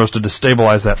being there was to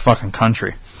destabilize that fucking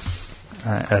country.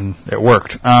 And it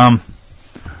worked.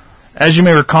 As you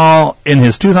may recall, in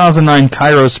his 2009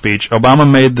 Cairo speech, Obama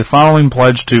made the following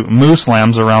pledge to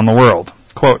Muslims around the world.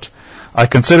 Quote, I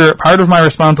consider it part of my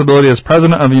responsibility as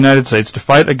President of the United States to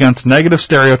fight against negative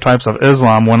stereotypes of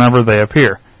Islam whenever they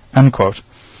appear. End quote.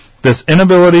 This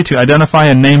inability to identify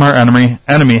and name our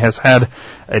enemy has had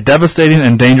a devastating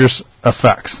and dangerous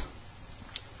effects.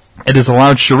 It has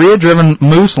allowed Sharia-driven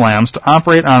Muslims to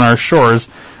operate on our shores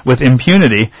with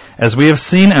impunity, as we have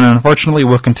seen and unfortunately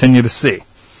will continue to see.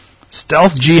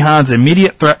 Stealth Jihad's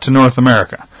immediate threat to North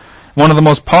America. One of the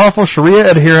most powerful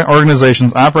Sharia-adherent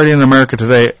organizations operating in America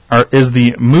today is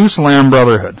the Muslim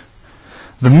Brotherhood.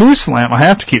 The Muslim, I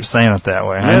have to keep saying it that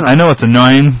way. I know it's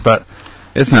annoying, but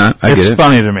it's not. It's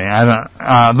funny to me.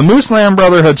 The Muslim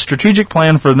Brotherhood's strategic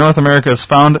plan for North America is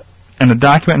found in a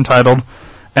document entitled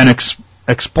An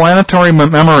Explanatory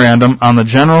Memorandum on the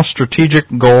General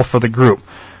Strategic Goal for the Group,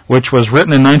 which was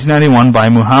written in 1991 by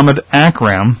Muhammad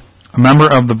Akram, a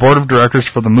member of the Board of Directors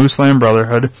for the Muslim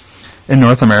Brotherhood in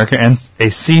North America and a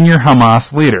senior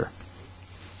Hamas leader.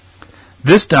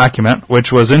 This document,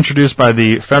 which was introduced by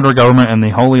the federal government in the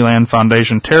Holy Land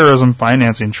Foundation terrorism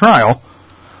financing trial,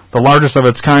 the largest of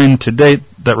its kind to date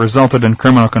that resulted in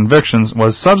criminal convictions,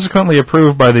 was subsequently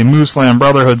approved by the Muslim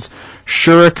Brotherhood's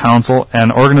Shura Council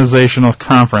and Organizational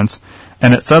Conference,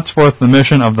 and it sets forth the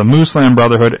mission of the Muslim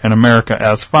Brotherhood in America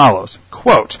as follows.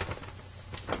 Quote,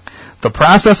 the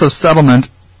process of settlement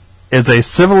is a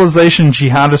civilization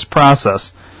jihadist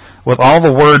process with all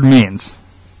the word means.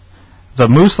 The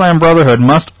Muslim Brotherhood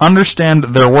must understand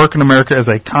their work in America as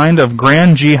a kind of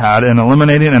grand jihad in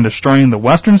eliminating and destroying the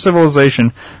Western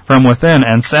civilization from within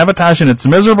and sabotaging its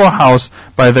miserable house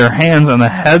by their hands and the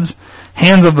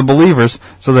hands of the believers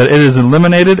so that it is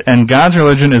eliminated and God's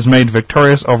religion is made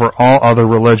victorious over all other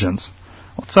religions.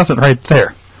 Well, it says it right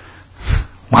there.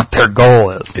 What their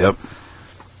goal is. Yep.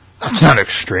 That's not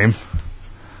extreme.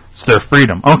 It's their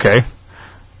freedom. Okay.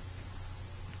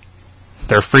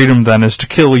 Their freedom then is to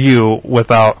kill you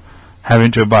without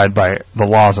having to abide by the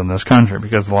laws in this country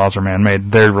because the laws are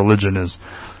man-made. Their religion is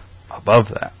above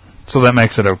that. So that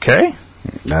makes it okay?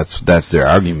 That's their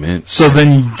argument. So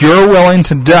then you're willing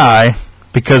to die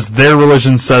because their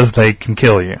religion says they can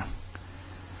kill you.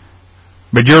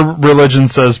 But your religion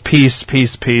says peace,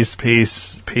 peace, peace,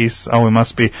 peace, peace. Oh, we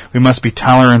must be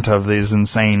tolerant of these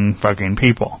insane fucking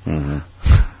people. Mm-hmm.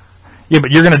 Yeah,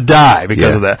 but you're going to die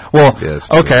because of that. Well,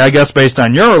 okay, I guess based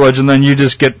on your religion, then you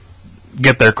just get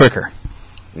there quicker.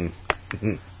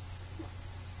 Mm-hmm.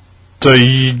 So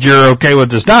you're okay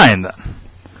with just dying then?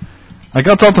 Like,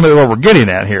 that's ultimately what we're getting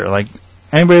at here. Like,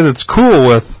 anybody that's cool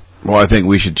with... Well, I think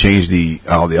we should change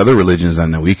all the other religions,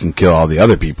 and then we can kill all the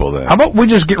other people. How about we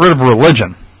just get rid of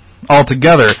religion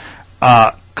altogether?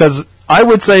 Because I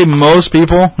would say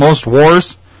most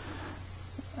wars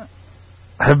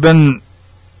have been...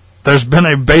 There's been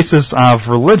a basis of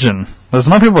religion. There's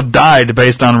more people died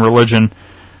based on religion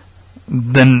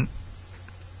than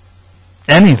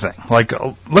anything. Like,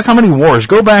 look how many wars.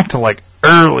 Go back to, like,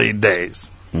 early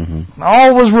days. Mm-hmm.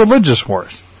 All was religious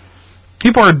wars.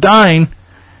 People are dying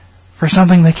for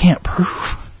something they can't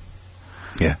prove.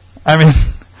 Yeah. I mean,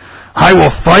 I will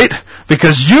fight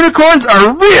because unicorns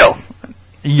are real.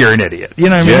 You're an idiot. You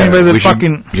know what I mean? Anybody that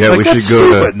fucking... Yeah, like, we that's should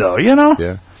go stupid, though, you know?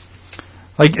 Yeah.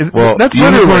 Like, well, that's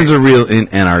unicorns are real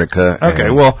in Antarctica. Okay,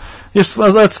 well, just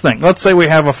let's think. Let's say we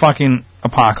have a fucking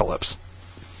apocalypse.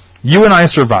 You and I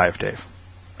survive, Dave.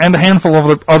 And a handful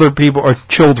of other people, or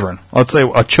children. Let's say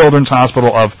a children's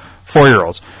hospital of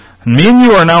 4-year-olds. And me and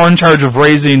you are now in charge of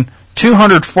raising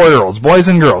 200 4-year-olds, boys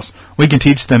and girls. We can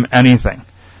teach them anything.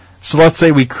 So let's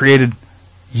say we created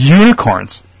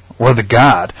unicorns. We're the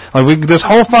god. Like this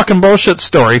whole fucking bullshit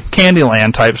story,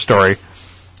 Candyland type story.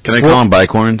 Can I call them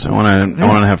bicorns? I want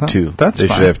to have two. That's they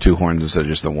fine. should have two horns instead of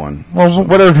just the one. Well,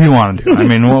 whatever you want to do. I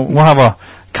mean, we'll have a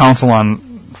council on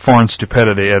foreign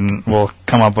stupidity, and we'll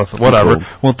come up with whatever. Cool.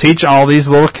 We'll teach all these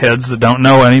little kids that don't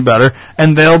know any better,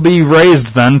 and they'll be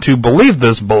raised then to believe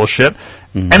this bullshit.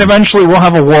 Mm-hmm. And eventually, we'll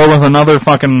have a war with another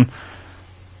fucking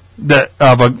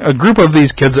a group of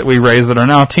these kids that we raise that are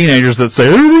now teenagers that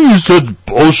say everything you said is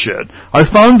bullshit. I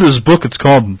found this book. It's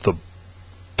called the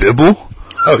Bible.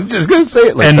 I was just going to say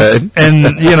it like that. And,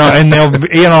 and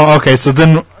they'll, okay, so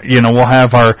then, we'll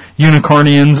have our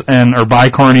unicornians or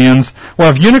bicornians.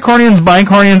 We'll have unicornians,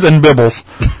 bicornians, and bibbles.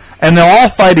 And they'll all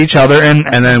fight each other, and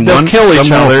then they'll kill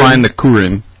each other. Will find the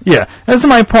Kurin. Yeah, that's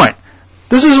my point.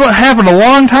 This is what happened a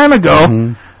long time ago.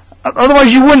 Mm-hmm.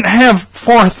 Otherwise, you wouldn't have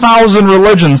 4,000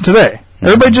 religions today.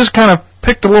 Everybody just kind of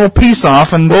picked a little piece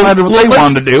off and decided what they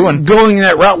wanted to do. And going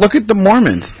that route, look at the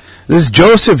Mormons. This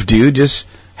Joseph dude just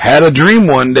had a dream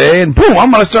one day, and boom, I'm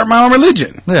going to start my own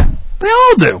religion. Yeah, they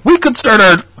all do. We could start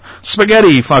our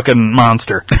spaghetti fucking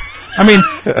monster. I mean,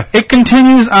 it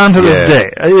continues on to this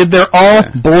day. They're all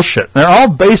bullshit. They're all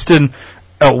based in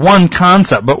one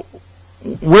concept, but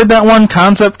where'd that one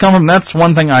concept come from? That's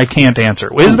one thing I can't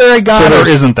answer. Is there a God or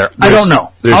isn't there? I don't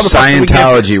know. There's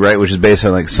Scientology, right, which is based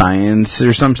on like science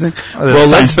or something. Well,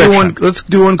 let's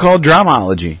do one called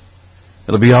Dramology.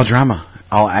 It'll be all drama,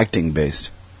 all acting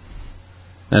based,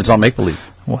 and it's all make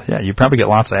believe. Well, yeah, you probably get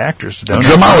lots of actors to do it.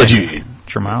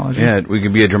 Dramology. Yeah, we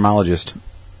could be a dramologist.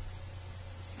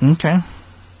 Okay,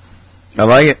 I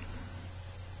like it.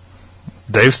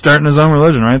 Dave's starting his own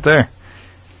religion right there.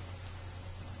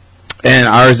 And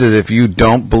ours is, if you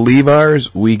don't believe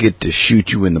ours, we get to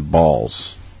shoot you in the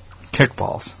balls.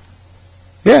 Kickballs.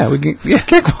 Yeah, we can. Yeah,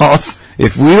 kickballs.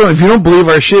 If you don't believe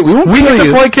our shit, we won't. We kill get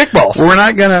you. to play kickballs. We're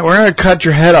gonna cut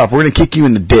your head off. We're gonna kick you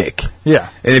in the dick. Yeah.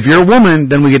 And if you're a woman,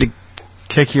 then we get to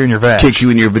kick you in your vag. Kick you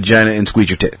in your vagina and squeeze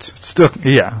your tits. Still,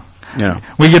 yeah. You know,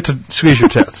 we get to squeeze your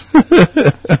tits.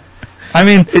 I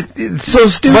mean, it's so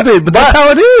stupid, but that's how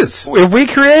it is. If we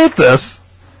create this.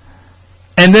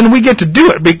 And then we get to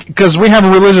do it because we have a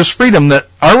religious freedom that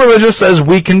our religion says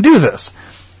we can do this.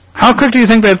 How quick do you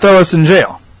think they'd throw us in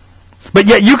jail? But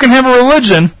yet you can have a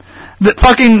religion that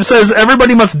fucking says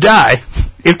everybody must die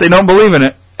if they don't believe in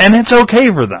it, and it's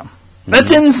okay for them.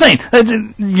 That's insane.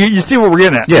 You see what we're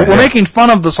getting at? Yeah, we're making fun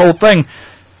of this whole thing,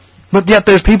 but yet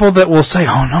there's people that will say,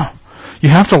 oh no, you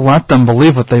have to let them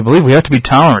believe what they believe. We have to be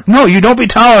tolerant. No, you don't be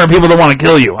tolerant of people that want to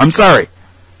kill you. I'm sorry.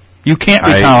 You can't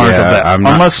be tolerant of that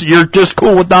unless you're just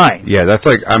cool with dying. Yeah, that's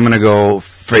like I'm going to go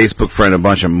Facebook friend a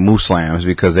bunch of Muslims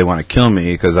because they want to kill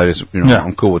me because I just,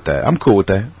 I'm cool with that. I'm cool with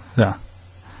that. Yeah.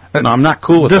 No, I'm not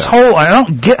cool with this that. I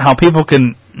don't get how people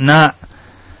can not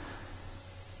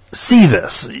see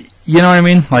this. You know what I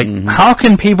mean? Like, how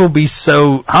can people be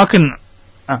so,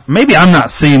 maybe I'm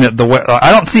not seeing it the way,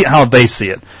 I don't see it how they see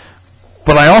it.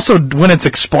 But I also, when it's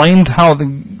explained how,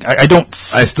 I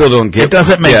still don't get it.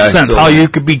 Doesn't make sense how you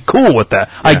could be cool with that.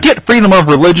 Yeah. I get freedom of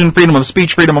religion, freedom of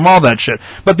speech, freedom of all that shit.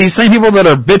 But these same people that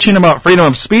are bitching about freedom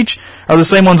of speech are the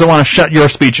same ones that want to shut your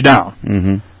speech down.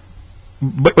 Mm-hmm.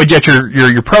 But yet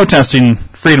you're protesting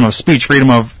freedom of speech, freedom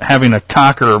of having a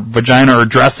cock or a vagina or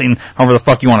dressing however the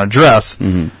fuck you want to dress.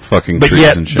 Mm-hmm. Fucking but trees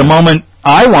yet, and shit. The moment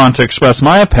I want to express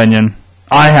my opinion,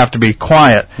 I have to be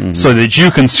quiet so that you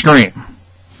can scream.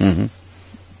 Mm-hmm.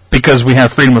 Because we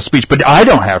have freedom of speech, but I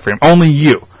don't have freedom. Only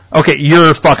you. Okay,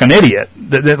 you're a fucking idiot.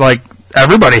 Like,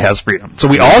 everybody has freedom, so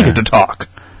we all get to talk.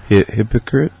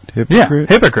 Hypocrite? Yeah,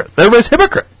 hypocrite. Everybody's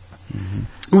hypocrite.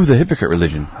 Mm-hmm. Ooh, the hypocrite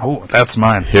religion. Oh, that's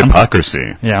mine.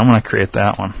 Hypocrisy. I'm going to create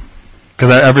that one.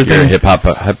 Because everything... You're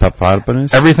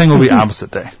hippopotamus? Everything will be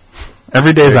opposite day.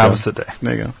 Every day is opposite day.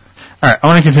 There you go. All right, I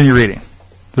want to continue reading.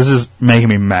 This is making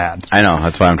me mad. I know,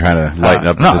 that's why I'm trying to lighten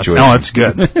up the situation. No, it's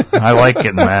good. I like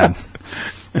getting mad.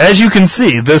 As you can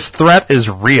see, this threat is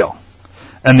real,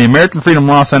 and the American Freedom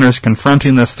Law Center is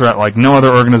confronting this threat like no other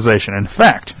organization. In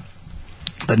fact,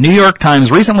 the New York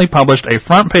Times recently published a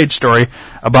front-page story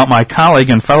about my colleague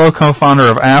and fellow co-founder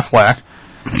of AFLAC,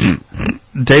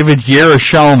 David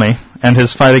Yerushalmi, and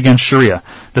his fight against Sharia.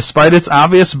 Despite its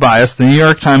obvious bias, the New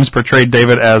York Times portrayed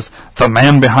David as the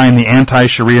man behind the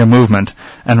anti-Sharia movement,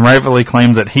 and rightfully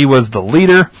claimed that he was the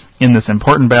leader in this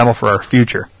important battle for our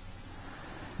future.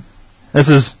 This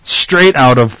is straight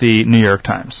out of the New York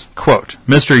Times. Quote,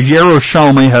 Mr.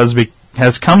 Yerushalmi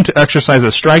has come to exercise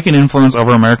a striking influence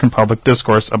over American public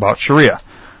discourse about Sharia.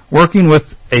 Working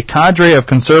with a cadre of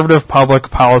conservative public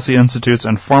policy institutes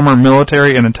and former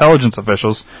military and intelligence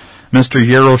officials, Mr.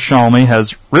 Yerushalmi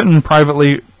has written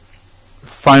privately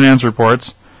finance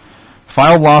reports,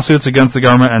 filed lawsuits against the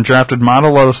government, and drafted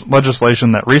model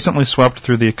legislation that recently swept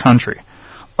through the country,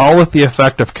 all with the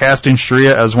effect of casting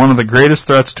Sharia as one of the greatest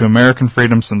threats to American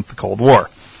freedom since the Cold War.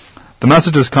 The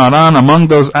message has caught on. Among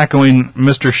those echoing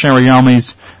Mr.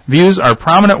 Yerushalmi's views are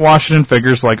prominent Washington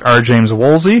figures like R. James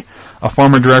Woolsey, a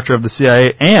former director of the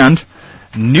CIA, and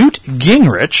Newt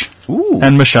Gingrich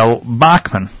and Michelle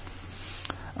Bachmann,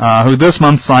 who this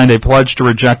month signed a pledge to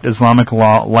reject Islamic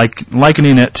law,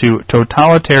 likening it to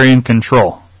totalitarian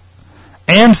control.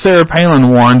 And Sarah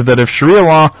Palin warned that if Sharia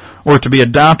law were to be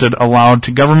adopted, allowed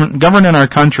to govern in our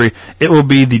country, it will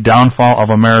be the downfall of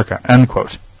America. End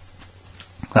quote.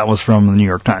 That was from the New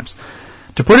York Times.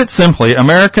 To put it simply,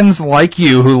 Americans like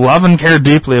you who love and care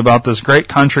deeply about this great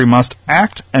country must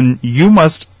act, and you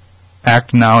must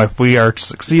act now if we are to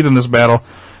succeed in this battle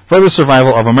for the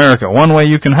survival of America. One way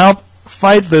you can help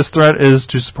fight this threat is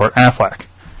to support AFLAC.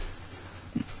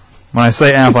 When I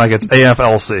say AFLAC, it's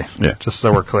AFLC. Yeah. Just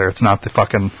so we're clear. It's not the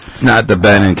fucking... It's not the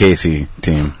Ben and Casey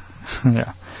team.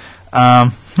 Yeah.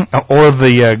 Or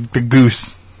the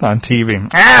goose on TV.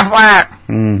 AFLAC!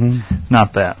 Mm-hmm.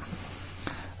 Not that.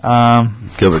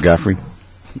 Gilbert Gottfried.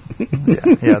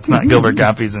 Yeah, it's not Gilbert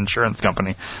Gottfried's insurance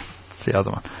company. It's the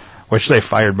other one. Which they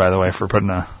fired, by the way, for putting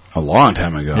a long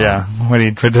time ago. Yeah, when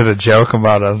he did a joke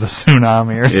about the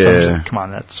tsunami or something. Come on,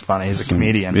 that's funny. He's a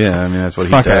comedian. Yeah, I mean, that's what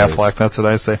Fuck he does. Affleck, that's what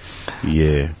I say.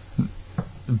 Yeah.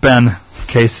 Ben,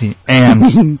 Casey,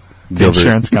 and the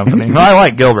insurance company. No, I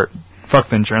like Gilbert. Fuck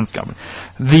the insurance company.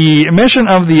 The mission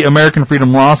of the American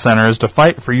Freedom Law Center is to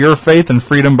fight for your faith and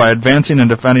freedom by advancing and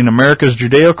defending America's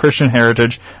Judeo-Christian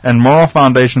heritage and moral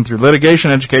foundation through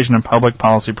litigation, education, and public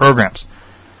policy programs.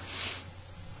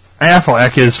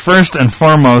 AFLAC is first and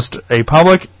foremost a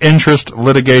public interest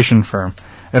litigation firm.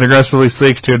 It aggressively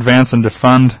seeks to advance and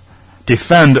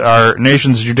defend our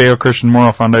nation's Judeo-Christian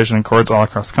moral foundation in courts all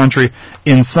across the country.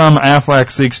 In sum, AFLAC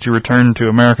seeks to return to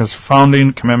America's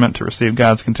founding commitment to receive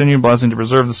God's continued blessing to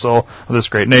preserve the soul of this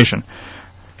great nation.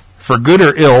 For good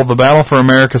or ill, the battle for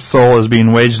America's soul is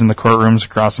being waged in the courtrooms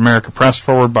across America, pressed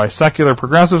forward by secular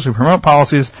progressives who promote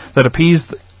policies that appease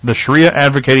the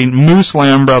Sharia-advocating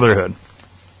Muslim Brotherhood.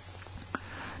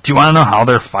 Do you want to know how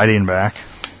they're fighting back?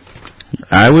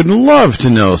 I would love to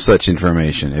know such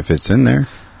information if it's in there.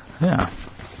 Yeah.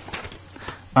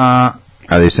 Are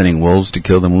they sending wolves to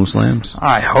kill the Muslims?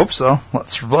 I hope so.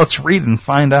 Let's read and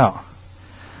find out.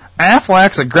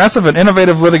 AFLAC's aggressive and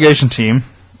innovative litigation team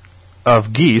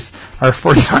of geese are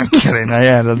forging. I'm kidding. I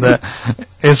added that.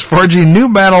 Is forging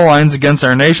new battle lines against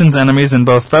our nation's enemies in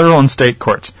both federal and state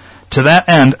courts. To that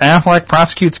end, AFLAC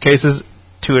prosecutes cases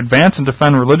to advance and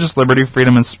defend religious liberty,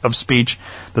 freedom of speech,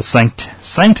 the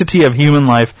sanctity of human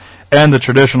life, and the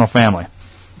traditional family.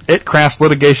 It crafts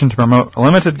litigation to promote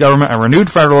limited government, a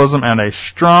renewed federalism, and a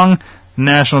strong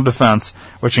national defense,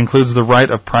 which includes the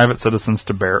right of private citizens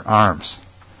to bear arms.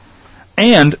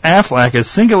 And AFLAC is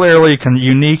singularly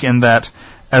unique in that,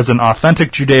 as an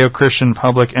authentic Judeo-Christian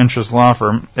public interest law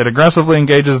firm, it aggressively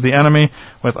engages the enemy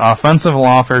with offensive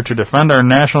lawfare to defend our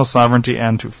national sovereignty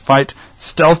and to fight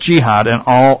stealth jihad in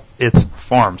all its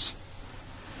forms.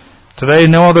 Today,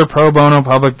 no other pro bono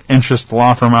public interest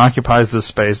law firm occupies this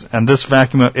space, and this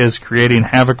vacuum is creating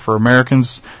havoc for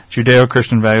Americans'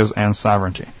 Judeo-Christian values and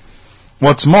sovereignty.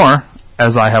 What's more,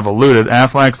 as I have alluded,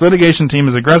 AFLAC's litigation team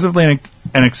is aggressive and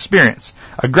experienced,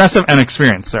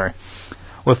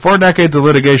 with 4 decades of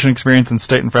litigation experience in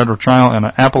state and federal trial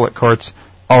and appellate courts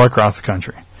all across the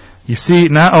country. You see,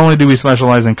 not only do we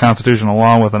specialize in constitutional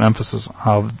law with an emphasis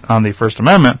on the First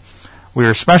Amendment, we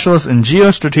are specialists in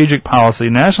geostrategic policy,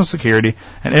 national security,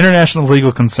 and international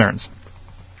legal concerns.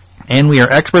 And we are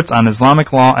experts on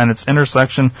Islamic law and its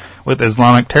intersection with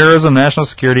Islamic terrorism, national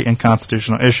security, and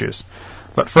constitutional issues.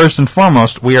 But first and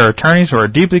foremost, we are attorneys who are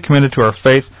deeply committed to our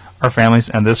faith, our families,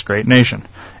 and this great nation.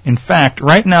 In fact,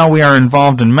 right now we are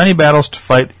involved in many battles to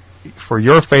fight for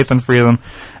your faith and freedom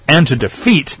and to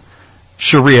defeat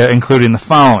Sharia, including the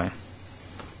following.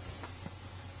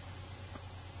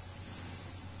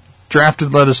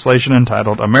 Drafted legislation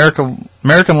entitled American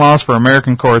Laws for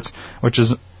American Courts, which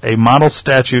is a model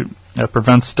statute that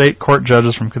prevents state court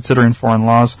judges from considering foreign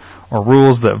laws or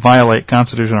rules that violate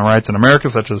constitutional rights in America,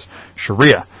 such as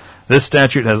Sharia. This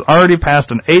statute has already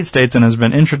passed in 8 states and has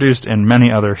been introduced in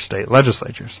many other state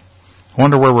legislatures. I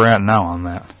wonder where we're at now on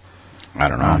that. I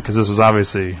don't know. Because this was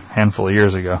obviously a handful of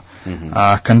years ago.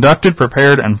 Mm-hmm. Conducted,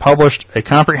 prepared, and published a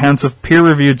comprehensive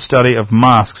peer-reviewed study of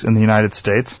mosques in the United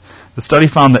States. The study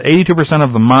found that 82%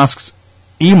 of the mosques'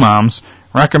 imams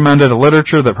recommended a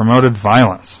literature that promoted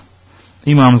violence.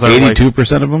 Imams are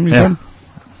 82% of them, you said?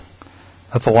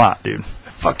 That's a lot, dude.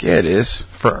 Fuck yeah, it is.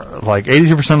 For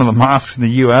 82% of the mosques in the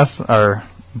U.S. are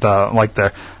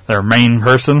their main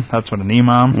person. That's what an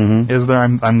imam is there.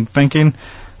 I'm thinking.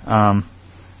 Well,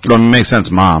 it makes sense,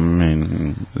 mom. I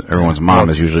mean, everyone's mom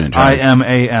is usually in charge.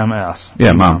 IMAMS.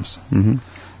 Yeah, moms.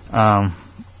 Mm-hmm.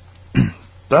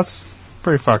 That's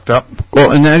pretty fucked up.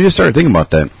 Well, and then I just started thinking about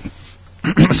that.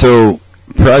 So,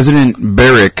 President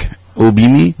Barack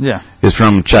Obama is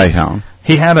from Chi-town.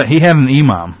 He had an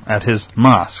imam at his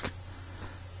mosque.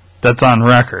 That's on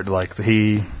record. I was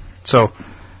going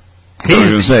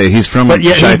to say, he's from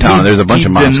Chi-town. There's a bunch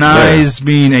of mosques there. He denies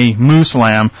being a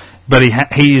Muslim, but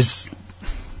he's...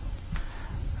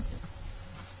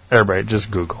 Everybody, just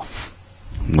Google.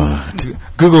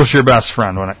 Google's your best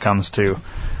friend when it comes to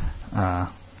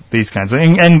these kinds of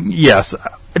things. And yes,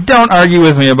 don't argue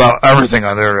with me about everything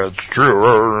on there. It's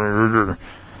true.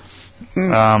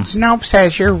 Snopes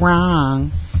says you're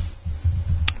wrong.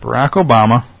 Barack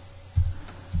Obama.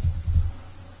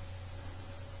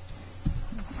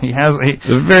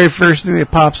 The very first thing that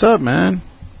pops up, man.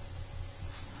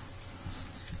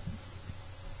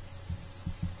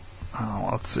 Oh,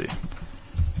 let's see.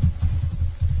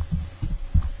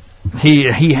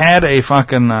 He had a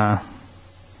fucking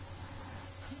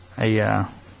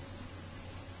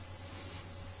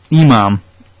imam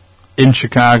in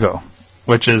Chicago,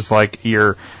 which is like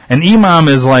an imam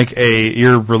is like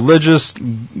your religious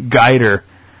guider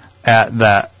at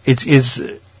that. It's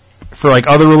for like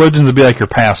other religions, it'd be like your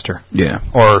pastor. Yeah.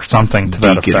 Or something to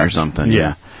that effect. Deacon or something.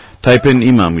 Yeah. Type in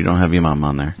imam. You don't have imam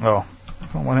on there. Oh.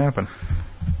 Well, what happened?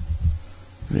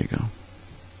 There you go.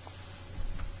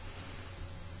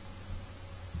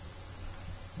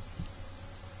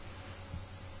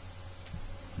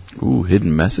 Ooh,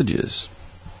 hidden messages.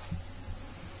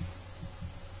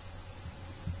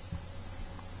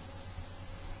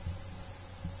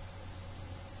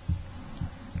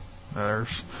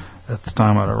 That's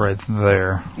talking about it right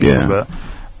there. Yeah. A little bit.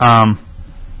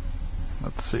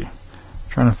 Let's see.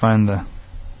 Trying to find the.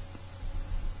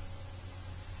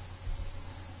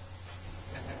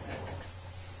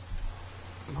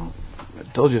 I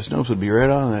told you Snopes would be right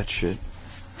on that shit.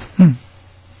 Yeah,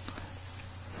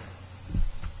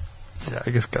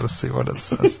 I just got to see what it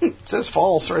says. It says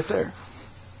false right there.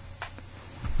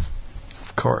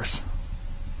 Of course.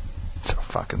 So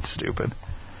fucking stupid.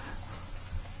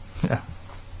 Yeah.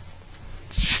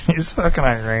 She's fucking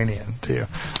Iranian, too.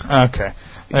 Okay.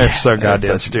 They're so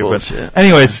goddamn stupid. Bullshit.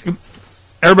 Anyways,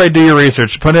 everybody do your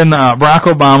research. Put in Barack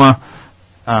Obama,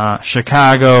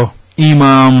 Chicago,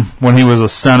 imam, when he was a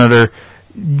senator.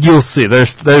 You'll see.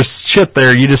 There's shit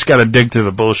there. You just got to dig through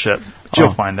the bullshit. But you'll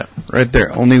find it. Right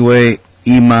there. Only way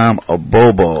Imam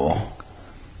Abobo.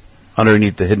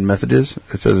 Underneath the hidden messages,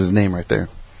 it says his name right there.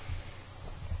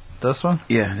 This one?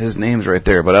 Yeah, his name's right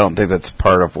there, but I don't think that's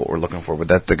part of what we're looking for. But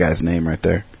that's the guy's name right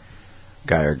there.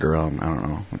 Guy or girl, I don't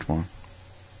know which one.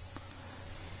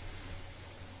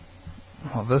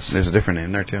 Well, there's a different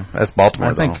name there, too. That's Baltimore,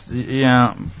 I think,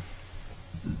 yeah.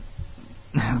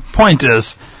 Point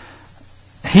is,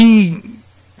 he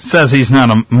says he's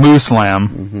not a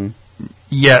Muslim,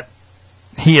 yet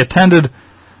he attended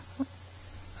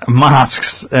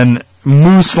mosques and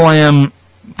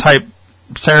Muslim-type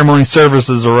ceremony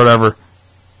services or whatever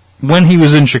when he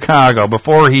was in Chicago,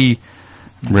 before he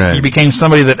became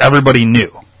somebody that everybody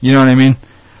knew. You know what I mean?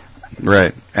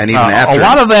 Right. And even after. A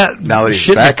lot of that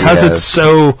shit, because it's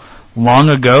so long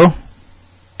ago,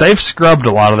 they've scrubbed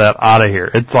a lot of that out of here.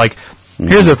 It's like,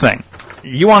 here's the thing.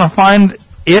 You want to find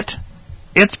it?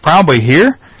 It's probably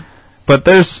here, but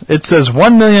it says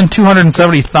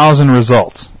 1,270,000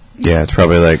 results. Yeah, it's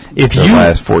probably like the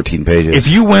last 14 pages. If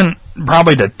you went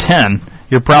probably to 10,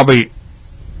 you're past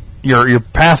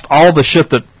all the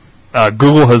shit that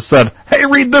Google has said. Hey,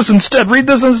 read this instead. Read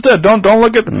this instead. Don't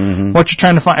look at what you're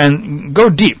trying to find, and go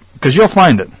deep, because you'll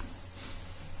find it.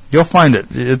 You'll find it.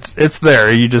 It's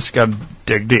there. You just got to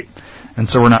dig deep. And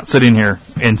so we're not sitting here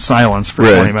in silence for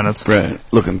 20 minutes. Right.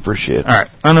 Looking for shit. All right.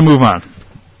 I'm going to move on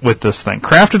with this thing.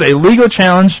 Crafted a legal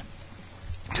challenge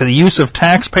to the use of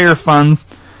taxpayer funds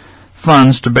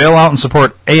to bail out and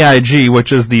support AIG,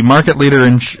 which is the market leader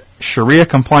in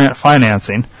Sharia-compliant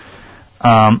financing.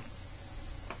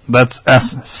 That's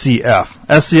SCF.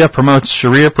 SCF promotes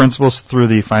Sharia principles through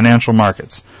the financial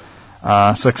markets.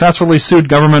 Successfully sued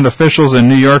government officials in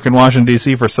New York and Washington,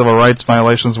 D.C. for civil rights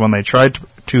violations when they tried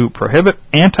to prohibit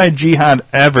anti-jihad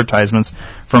advertisements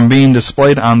from being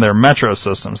displayed on their metro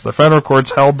systems. The federal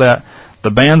courts held that the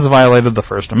bans violated the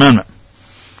First Amendment.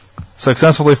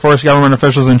 Successfully forced government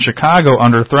officials in Chicago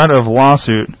under threat of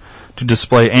lawsuit to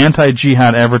display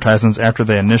anti-jihad advertisements after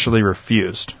they initially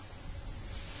refused.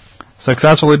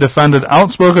 Successfully defended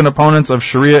outspoken opponents of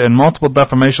Sharia in multiple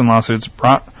defamation lawsuits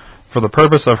brought for the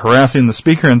purpose of harassing the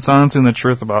speaker and silencing the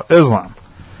truth about Islam.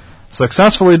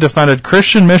 Successfully defended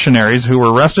Christian missionaries who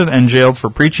were arrested and jailed for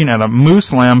preaching at a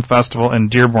Muslim festival in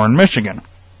Dearborn, Michigan.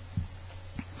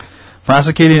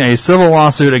 Prosecuting a civil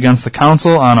lawsuit against the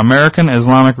Council on American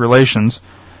Islamic Relations,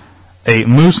 a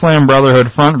Muslim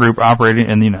Brotherhood front group operating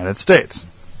in the United States.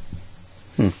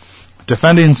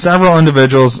 Defending several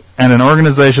individuals and an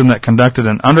organization that conducted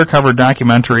an undercover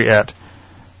documentary at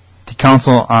the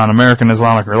Council on American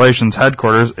Islamic Relations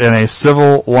headquarters in a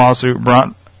civil lawsuit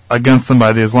brought against them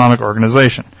by the Islamic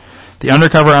organization. The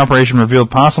undercover operation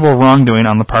revealed possible wrongdoing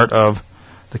on the part of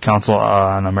the Council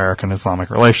on American Islamic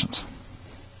Relations.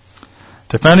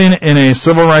 Defending in a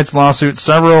civil rights lawsuit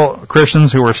several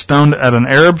Christians who were stoned at an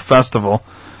Arab festival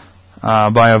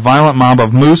by a violent mob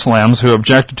of Muslims who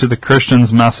objected to the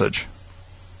Christians' message.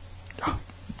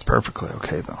 perfectly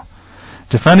okay, though.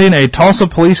 Defending a Tulsa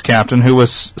police captain who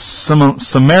was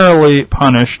summarily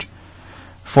punished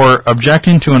for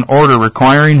objecting to an order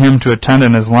requiring him to attend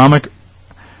an Islamic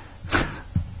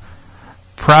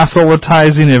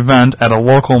proselytizing event at a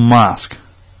local mosque.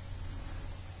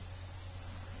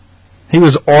 He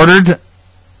was ordered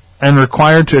and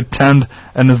required to attend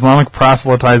an Islamic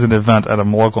proselytizing event at a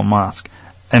local mosque,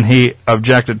 and he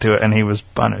objected to it, and he was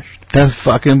punished. That's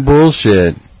fucking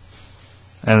bullshit.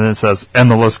 And it says, and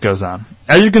the list goes on.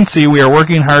 As you can see, we are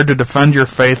working hard to defend your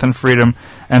faith and freedom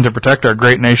and to protect our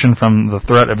great nation from the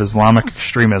threat of Islamic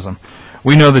extremism.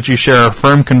 We know that you share our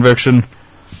firm conviction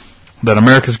that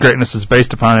America's greatness is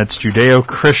based upon its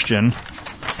Judeo-Christian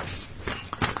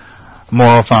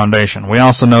moral foundation. We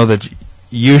also know that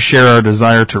you share our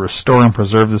desire to restore and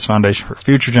preserve this foundation for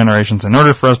future generations. In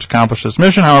order for us to accomplish this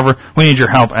mission, however, we need your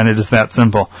help, and it is that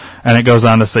simple. And it goes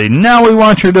on to say, now we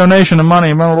want your donation of money.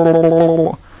 And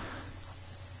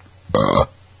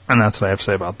that's what I have to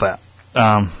say about that.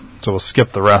 So we'll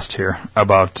skip the rest here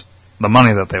about the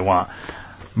money that they want.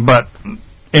 But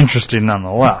interesting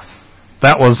nonetheless.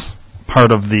 That was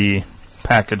part of the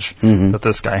package that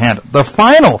this guy handed. The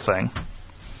final thing,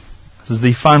 this is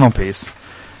the final piece,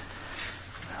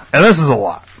 and this is a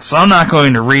lot, so I'm not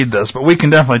going to read this, but we can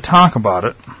definitely talk about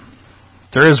it.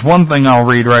 There is one thing I'll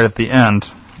read right at the end.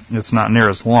 It's not near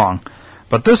as long.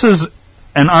 But this is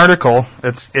an article.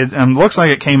 It looks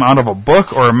like it came out of a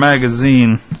book or a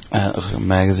magazine. It looks like a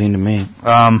magazine to me.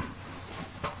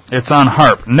 It's on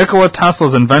HAARP. Nikola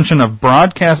Tesla's invention of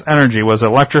broadcast energy was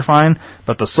electrifying,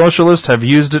 but the socialists have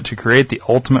used it to create the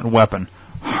ultimate weapon.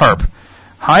 HAARP.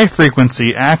 High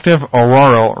Frequency Active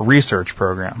Auroral Research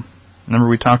Program. Remember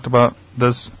we talked about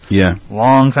this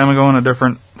long time ago in a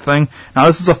different thing? Now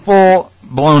this is a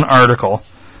full-blown article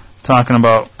talking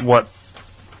about what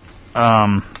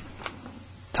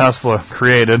Tesla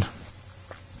created.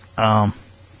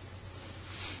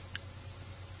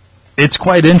 It's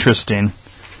quite interesting.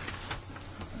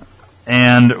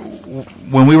 And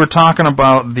when we were talking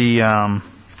about the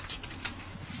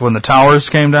when the towers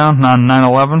came down on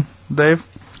 9/11, Dave?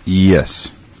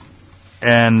 Yes.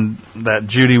 And that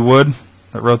Judy Wood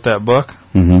that wrote that book,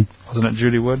 wasn't it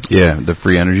Judy Wood? Yeah, the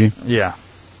free energy. Yeah.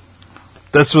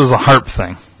 This was a HAARP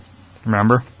thing,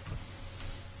 remember?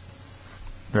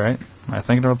 Right? Am I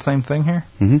thinking about the same thing here?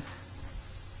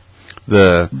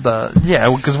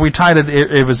 Because we tied it.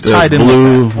 It was tied in.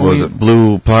 Blue was it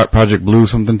Blue Project Blue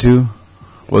something too?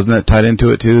 Wasn't that tied into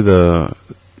it too?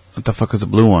 What the fuck is the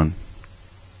blue one?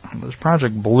 There's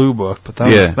Project Blue book, but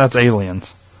that's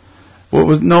aliens. What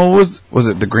was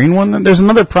it the green one? There's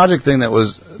another project thing that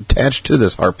was attached to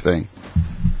this HAARP thing.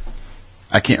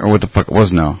 I can't remember what the fuck it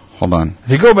was now. Hold on.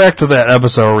 If you go back to that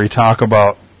episode where we talk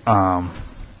about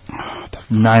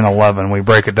 9/11, we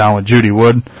break it down with Judy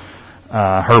Wood,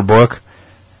 her book.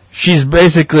 She's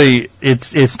basically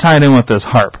it's tied in with this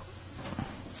HAARP.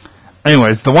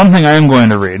 Anyways, the one thing I am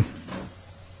going to read.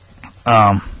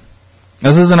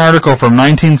 This is an article from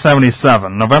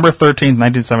 1977, November 13th,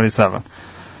 1977.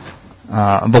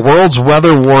 The World's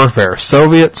Weather Warfare,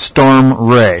 Soviet Storm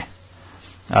Ray.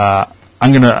 I'm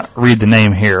going to read the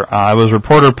name here. It was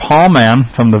reporter Paul Mann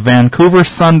from the Vancouver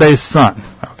Sunday Sun.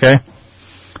 Okay?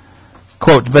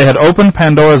 Quote, they had opened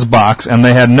Pandora's box and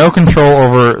they had no control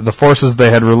over the forces they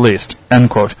had released. End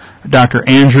quote. Dr.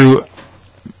 Andrew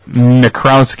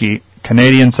Mikrowski,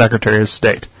 Canadian Secretary of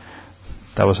State.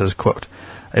 That was his quote.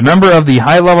 A member of the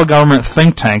high-level government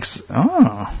think tanks...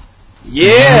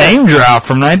 name drop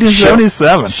from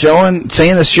 1977.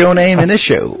 Saying the show name in the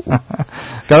show.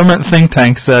 Government think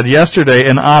tank said yesterday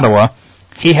in Ottawa,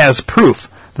 he has proof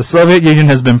the Soviet Union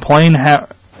has been playing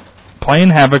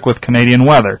havoc with Canadian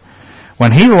weather.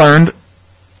 When he learned,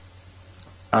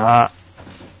 and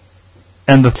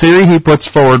the theory he puts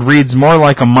forward reads more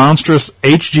like a monstrous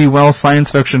H.G. Wells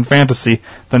science fiction fantasy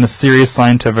than a serious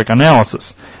scientific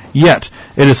analysis. Yet,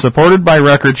 it is supported by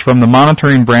records from the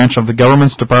monitoring branch of the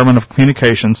government's Department of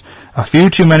Communications, a few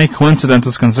too many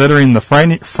coincidences considering the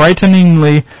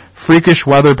frighteningly freakish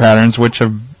weather patterns which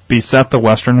have beset the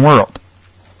Western world.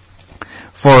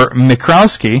 For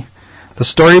Mikrowski, the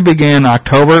story began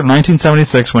October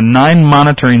 1976 when 9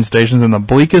 monitoring stations in the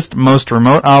bleakest, most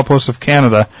remote outposts of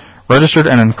Canada registered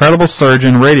an incredible surge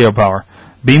in radio power,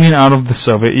 beaming out of the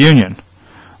Soviet Union.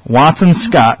 Watson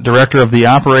Scott, director of the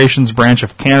Operations Branch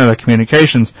of Canada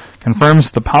Communications,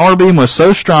 confirms the power beam was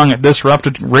so strong it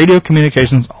disrupted radio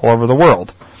communications all over the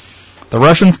world. The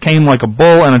Russians came like a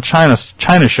bull in a china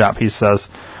shop, he says.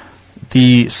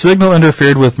 The signal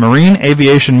interfered with marine,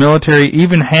 aviation, military,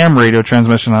 even ham radio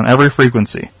transmission on every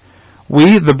frequency.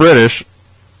 We, the British,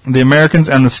 the Americans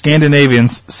and the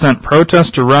Scandinavians sent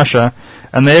protests to Russia,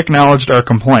 and they acknowledged our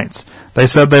complaints. They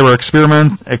said they were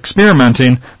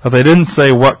experimenting, but they didn't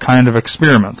say what kind of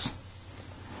experiments.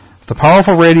 The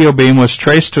powerful radio beam was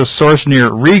traced to a source near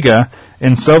Riga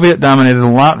in Soviet-dominated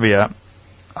Latvia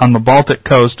on the Baltic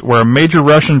coast, where a major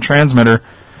Russian transmitter,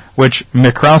 which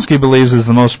Mikrowski believes is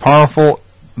the most powerful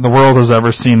the world has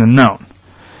ever seen and known.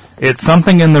 It's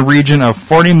something in the region of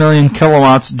 40 million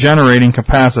kilowatts generating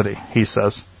capacity, he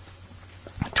says.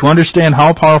 To understand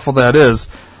how powerful that is,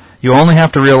 you only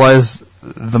have to realize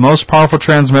the most powerful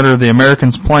transmitter the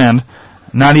Americans planned,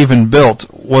 not even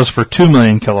built, was for 2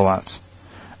 million kilowatts.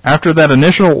 After that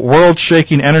initial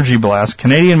world-shaking energy blast,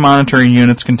 Canadian monitoring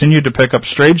units continued to pick up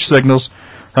strange signals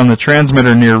from the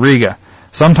transmitter near Riga.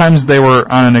 Sometimes they were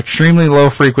on an extremely low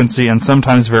frequency and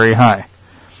sometimes very high.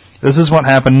 This is what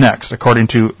happened next, according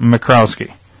to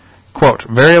Mikrowski. Quote,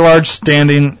 very large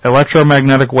standing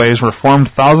electromagnetic waves were formed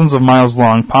thousands of miles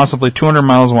long, possibly 200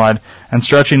 miles wide, and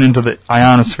stretching into the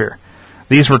ionosphere.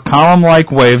 These were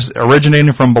column-like waves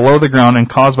originating from below the ground and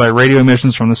caused by radio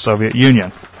emissions from the Soviet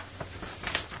Union.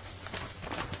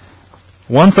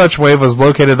 One such wave was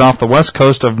located off the west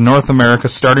coast of North America,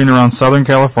 starting around Southern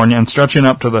California and stretching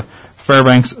up to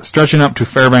Fairbanks,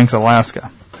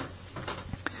 Alaska.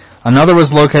 Another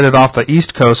was located off the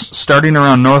east coast, starting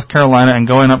around North Carolina and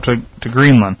going up to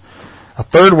Greenland. A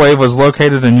third wave was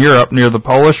located in Europe near the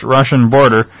Polish-Russian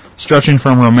border, stretching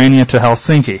from Romania to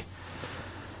Helsinki.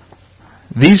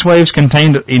 These waves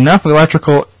contained enough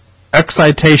electrical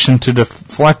excitation to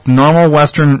deflect normal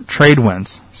western trade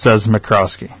winds, says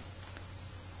Mikrowski.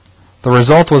 The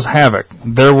result was havoc.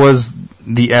 There was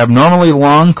the abnormally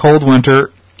long, cold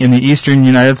winter in the eastern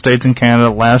United States and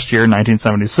Canada last year,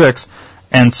 1976,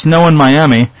 and snow in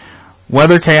Miami,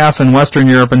 weather chaos in Western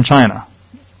Europe and China.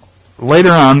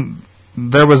 Later on,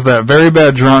 there was that very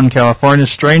bad drought in California.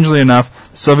 Strangely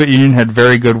enough, the Soviet Union had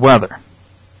very good weather.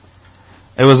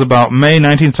 It was about May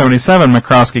 1977,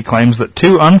 Mikrowski claims, that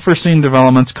two unforeseen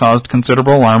developments caused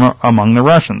considerable alarm among the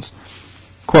Russians.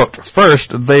 Quote,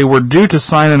 first, they were due to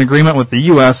sign an agreement with the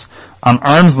U.S. on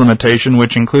arms limitation,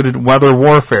 which included weather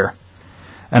warfare.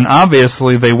 And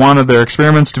obviously, they wanted their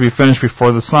experiments to be finished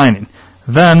before the signing.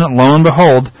 Then, lo and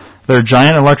behold, their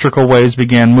giant electrical waves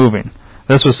began moving.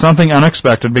 This was something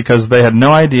unexpected because they had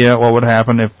no idea what would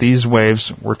happen if these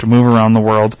waves were to move around the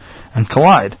world and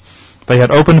collide. They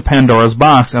had opened Pandora's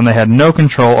box, and they had no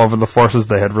control over the forces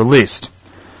they had released.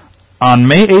 On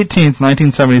May 18,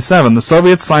 1977, the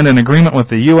Soviets signed an agreement with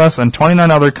the U.S. and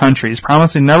 29 other countries,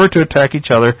 promising never to attack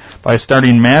each other by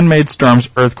starting man-made storms,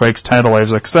 earthquakes, tidal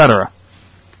waves, etc.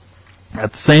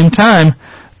 At the same time,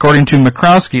 according to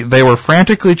Mikrowski, they were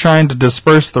frantically trying to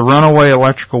disperse the runaway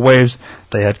electrical waves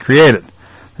they had created.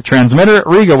 The transmitter at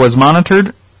Riga was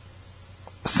monitored,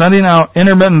 sending out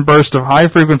intermittent bursts of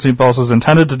high-frequency pulses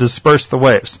intended to disperse the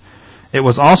waves. It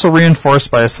was also reinforced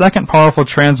by a second powerful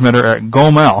transmitter at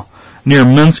Gomel, near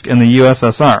Minsk in the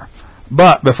USSR.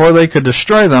 But before they could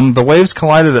destroy them, the waves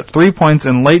collided at 3 points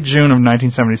in late June of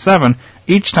 1977,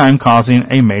 each time causing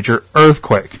a major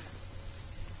earthquake.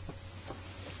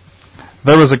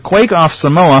 There was a quake off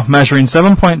Samoa measuring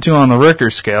 7.2 on the Richter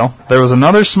scale. There was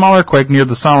another smaller quake near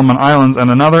the Solomon Islands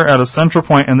and another at a central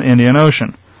point in the Indian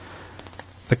Ocean.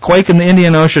 The quake in the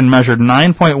Indian Ocean measured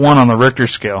 9.1 on the Richter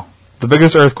scale, the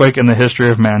biggest earthquake in the history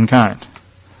of mankind.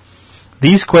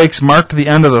 These quakes marked the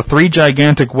end of the three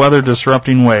gigantic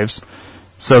weather-disrupting waves,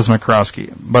 says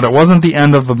Mikrowski, but it wasn't the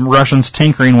end of the Russians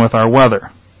tinkering with our weather.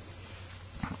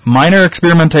 Minor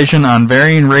experimentation on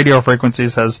varying radio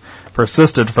frequencies has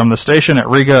persisted from the station at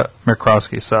Riga,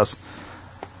 Mikrowski says.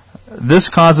 This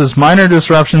causes minor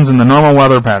disruptions in the normal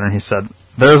weather pattern, he said.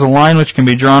 There is a line which can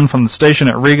be drawn from the station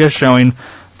at Riga showing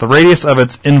the radius of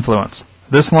its influence.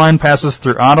 This line passes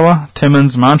through Ottawa,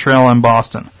 Timmins, Montreal, and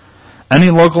Boston. Any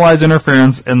localized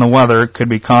interference in the weather could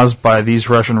be caused by these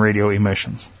Russian radio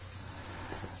emissions.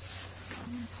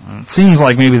 It seems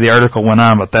like maybe the article went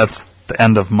on, but that's the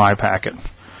end of my packet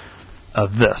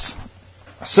of this.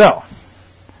 So,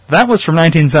 that was from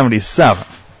 1977.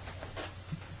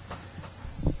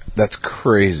 That's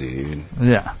crazy, dude.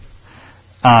 Yeah.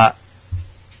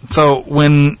 So,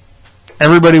 when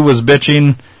everybody was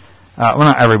bitching, well,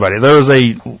 not everybody, there was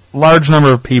a large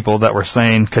number of people that were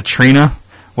saying Katrina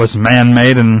was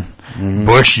man-made and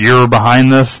Bush, you're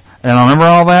behind this, and I remember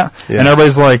all that, and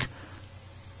everybody's like,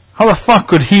 how the fuck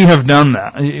could he have done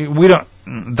that? We don't.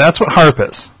 That's what HAARP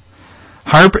is.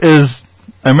 HAARP is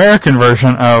American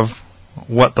version of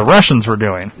what the Russians were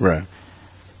doing. Right.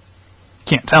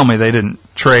 Can't tell me they didn't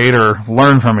trade or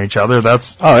learn from each other.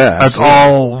 That's absolutely.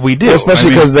 all we do. Well,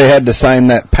 especially because they had to sign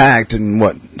that pact in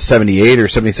 78 or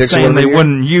 76 saying or they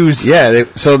wouldn't use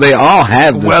so they all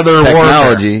have this weather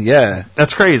technology. warfare. Yeah,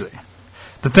 that's crazy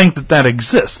to think that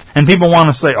exists, and people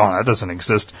want to say, "Oh, that doesn't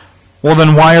exist." Well,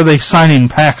 then why are they signing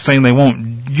pacts saying they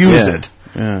won't use it?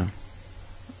 Yeah,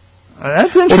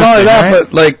 that's interesting. Well, not only that, right?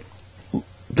 but like,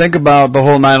 think about the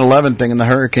whole 9/11 thing and the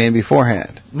hurricane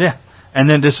beforehand. Yeah, and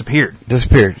then disappeared.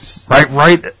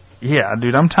 Right. Yeah,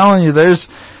 dude, I'm telling you, this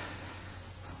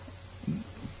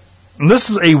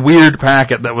is a weird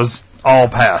packet that was all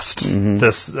passed.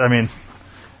 Mm-hmm. I mean,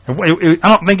 I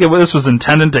don't think this was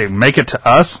intended to make it to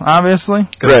us, obviously.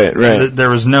 Right. There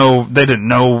was they didn't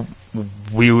know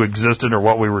we existed or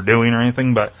what we were doing or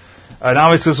anything, but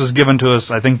obviously this was given to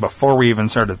us, I think, before we even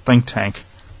started Think Tank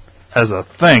as a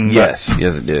thing. Yes,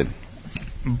 it did.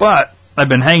 But I've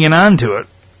been hanging on to it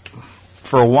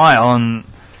for a while, and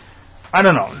I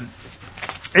don't know.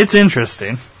 It's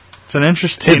interesting.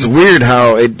 It's weird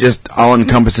how it just all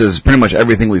encompasses pretty much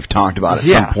everything we've talked about at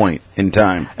some point in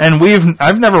time. And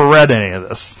I've never read any of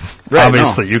this. Right,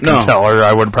 obviously, you can tell, or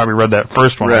I would have probably read that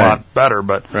first one a lot better.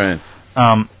 But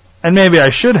and maybe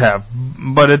I should have.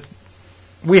 But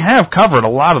we have covered a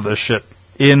lot of this shit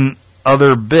in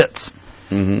other bits.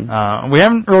 Mm-hmm. We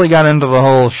haven't really got into the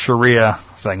whole Sharia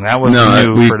thing. That was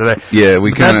new for today. Yeah,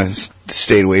 we kind of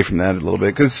stayed away from that a little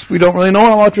bit because we don't really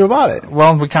know a lot about it.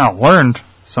 Well, we kind of learned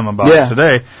some about it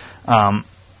today.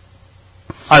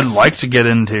 I'd like to get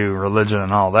into religion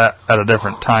and all that at a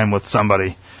different time with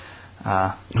somebody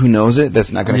who knows it.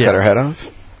 That's not going to cut our head off.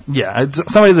 Yeah,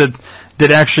 it's somebody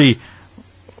that actually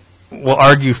will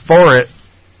argue for it,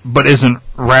 but isn't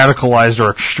radicalized or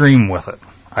extreme with it.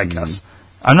 I guess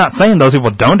I'm not saying those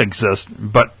people don't exist,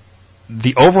 but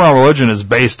the overall religion is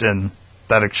based in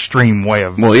that extreme way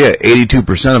of. Well, 82%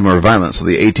 of them are violent, so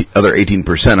the other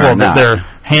 18% are not. They're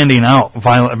handing out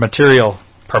violent material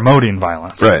promoting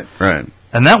violence. Right.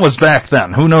 And that was back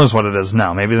then. Who knows what it is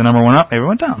now? Maybe the number went up, maybe it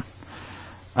went down.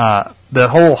 The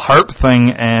whole HAARP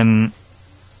thing and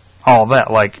all that,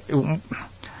 like,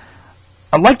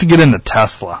 I'd like to get into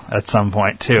Tesla at some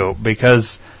point, too,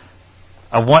 because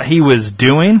of what he was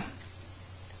doing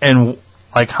and,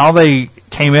 like, how they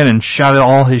came in and shut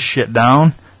all his shit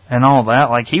down and all that.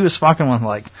 Like, he was fucking with,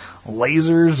 like,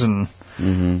 lasers and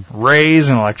rays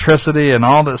and electricity and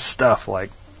all this stuff,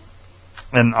 like,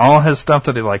 and all his stuff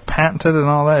that he, like, patented and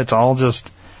all that, it's all just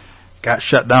got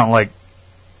shut down, like,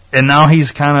 and now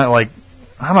he's kind of, like,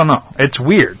 I don't know, it's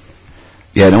weird.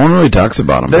 Yeah, no one really talks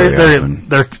about him very often.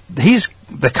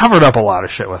 They covered up a lot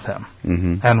of shit with him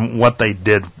and what they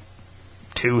did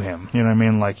to him, you know what I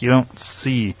mean? Like, you don't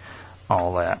see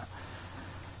all that.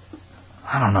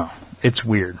 I don't know. It's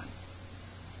weird.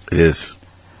 It is.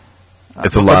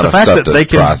 It's a lot of stuff to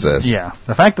process. Yeah.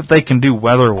 The fact that they can do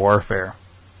weather warfare.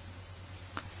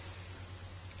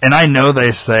 And I know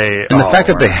they say... And the fact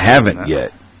that they haven't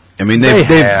yet. I mean,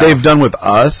 they've done with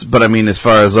us, but I mean, as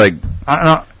far as, like,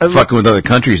 fucking with other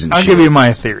countries and shit. I'll give you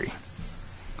my theory.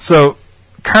 So,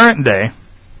 current day,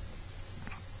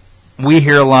 we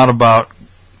hear a lot about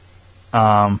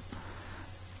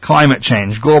climate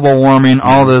change, global warming,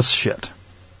 all this shit.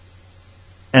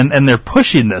 And they're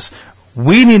pushing this.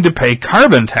 We need to pay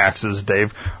carbon taxes,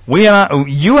 Dave.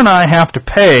 You and I have to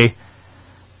pay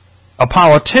a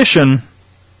politician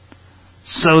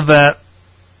so that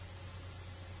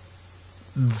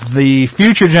the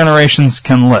future generations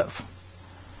can live.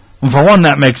 And for one,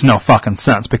 that makes no fucking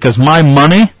sense, because my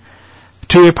money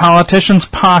to a politician's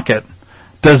pocket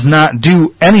does not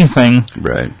do anything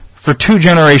for 2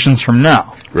 generations from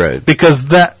now. Right. Because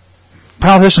that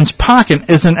politician's pocket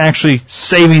isn't actually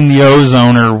saving the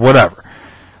ozone or whatever.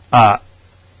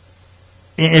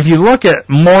 If you look at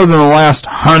more than the last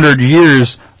 100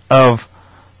 years of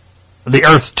the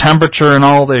Earth's temperature and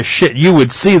all this shit, you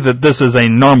would see that this is a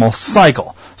normal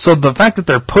cycle. So the fact that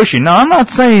they're pushing... Now, I'm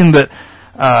not saying that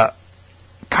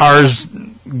cars,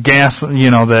 gas,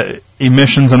 the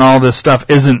emissions and all this stuff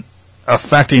isn't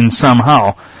affecting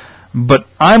somehow, but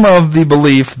I'm of the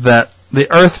belief that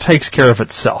the Earth takes care of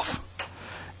itself.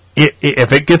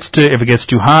 If it gets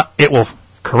too hot, it will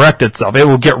correct itself. It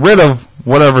will get rid of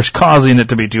whatever's causing it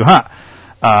to be too hot,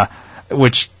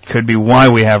 which could be why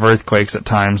we have earthquakes at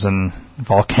times and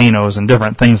volcanoes and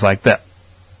different things like that.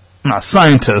 I'm not a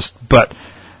scientist, but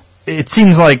it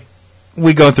seems like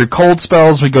we go through cold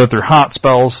spells, we go through hot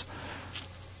spells.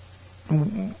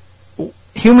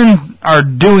 Humans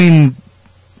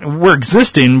we're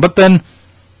existing, but then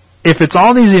if it's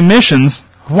all these emissions,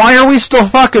 why are we still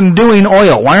fucking doing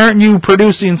oil? Why aren't you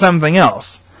producing something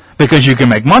else? Because you can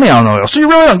make money on oil, so you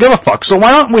really don't give a fuck. So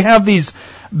why don't we have these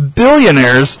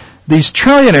billionaires, these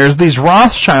trillionaires, these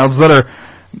Rothschilds that are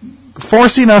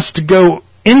forcing us to go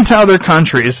into other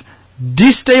countries,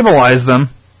 destabilize them,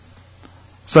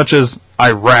 such as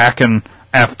Iraq and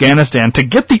Afghanistan, to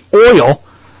get the oil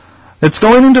that's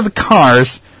going into the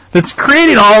cars, that's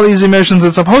creating all these emissions,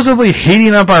 that's supposedly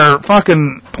heating up our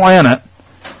fucking planet.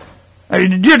 I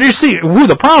mean, do you see who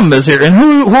the problem is here? And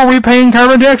who are we paying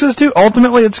carbon taxes to?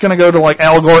 Ultimately, it's going to go to, like,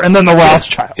 Al Gore and then the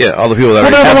Rothschilds. Yeah, all the people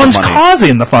that they're the ones money.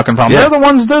 causing the fucking problem. Yeah. They're the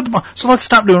ones so let's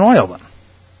stop doing oil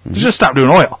then. Just stop doing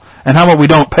oil. And how about we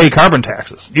don't pay carbon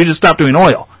taxes? You just stop doing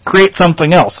oil. Create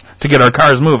something else to get our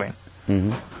cars moving.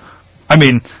 Mm-hmm. I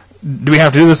mean, do we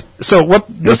have to do this? So what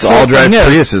this all drive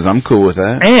Priuses. I'm cool with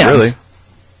that. And, really.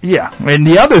 Yeah. And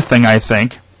the other thing I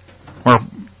think, or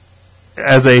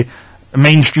as a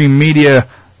mainstream media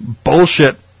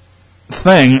bullshit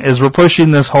thing, is we're pushing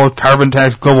this whole carbon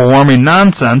tax, global warming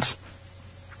nonsense,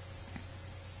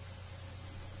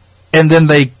 and then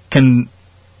they can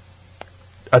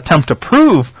attempt to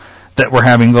prove that we're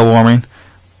having global warming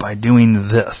by doing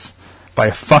this, by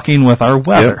fucking with our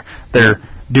weather. Yep. They're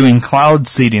doing cloud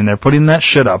seeding. They're putting that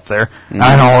shit up there. Mm-hmm.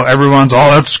 I know everyone's,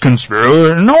 that's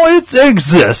conspiracy. No, it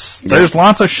exists. Yep. There's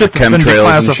lots of shit that's been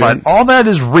declassified. All that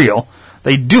is real.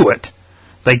 They do it.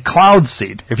 They cloud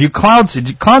seed. If you cloud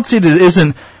seed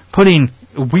isn't putting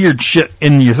weird shit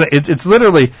in your thing. It's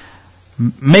literally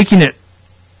making it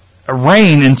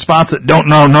rain in spots that don't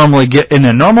normally get in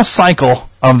a normal cycle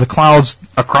of the clouds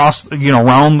across,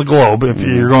 around the globe. If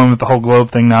you're going with the whole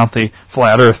globe thing, not the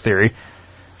flat Earth theory,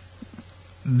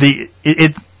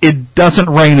 it doesn't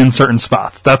rain in certain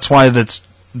spots. That's why it's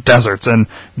deserts and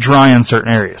dry in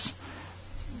certain areas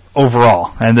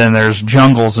overall. And then there's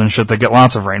jungles and shit that get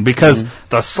lots of rain because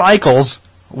the cycles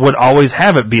would always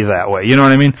have it be that way. You know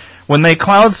what I mean? When they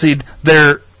cloud seed,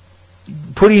 they're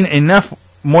putting enough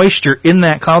moisture in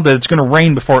that cloud that it's going to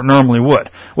rain before it normally would,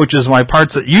 which is why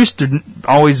parts that used to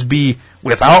always be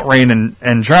without rain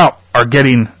and drought are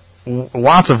getting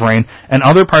lots of rain, and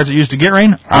other parts that used to get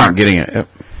rain aren't getting it. Yep.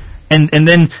 And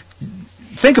then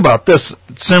think about this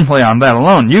simply on that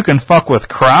alone. You can fuck with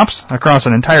crops across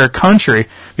an entire country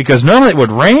because normally it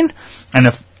would rain, and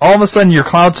if all of a sudden you're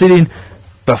cloud seeding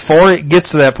before it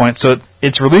gets to that point, so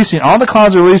it's releasing, all the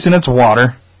clouds are releasing its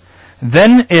water,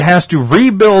 then it has to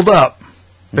rebuild up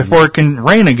before it can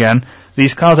rain again.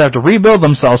 These clouds have to rebuild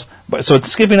themselves, so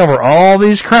it's skipping over all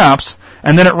these crops,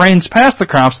 and then it rains past the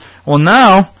crops. Well,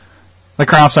 now the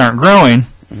crops aren't growing,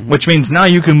 which means now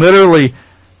you can literally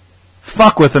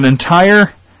fuck with an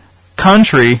entire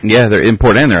country. Yeah, their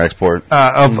import and their export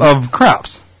of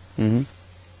crops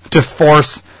to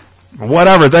force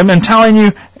whatever. They've been telling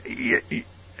you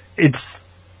it's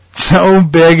so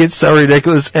big, it's so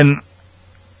ridiculous, and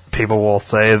people will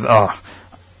say, how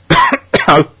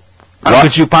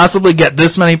could you possibly get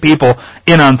this many people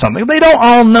in on something? They don't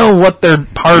all know what they're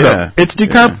part of. It's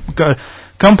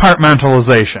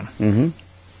compartmentalization. Mm-hmm.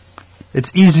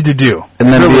 It's easy to do.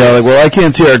 And then be like, well, I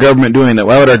can't see our government doing that.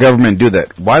 Why would our government do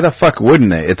that? Why the fuck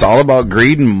wouldn't they? It's all about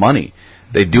greed and money.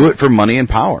 They do it for money and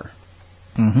power.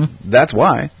 Mm-hmm. That's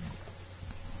why.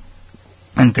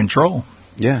 And control.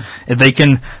 Yeah. They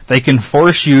can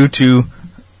force you to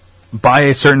buy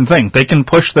a certain thing. They can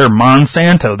push their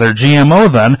Monsanto, their GMO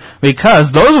then,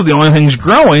 because those are the only things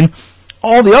growing.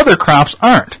 All the other crops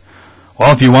aren't.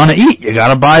 Well, if you want to eat, you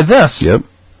got to buy this. Yep.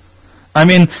 I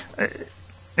mean,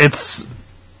 it's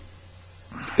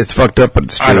fucked up, but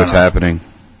it's true what's happening.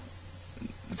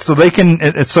 So they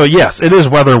can. So yes, it is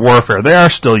weather warfare. They are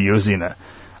still using it.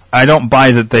 I don't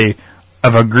buy that they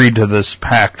have agreed to this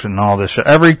pact and all this shit.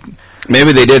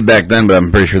 Maybe they did back then, but I'm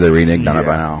pretty sure they reneged on it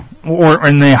by now.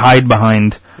 And they hide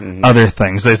behind other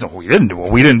things. They say, we didn't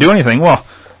do anything. Well,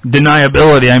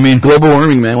 deniability. I mean, global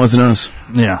warming, man, wasn't us.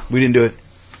 Yeah, we didn't do it.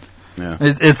 Yeah,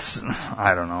 it's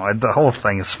I don't know. The whole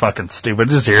thing is fucking stupid.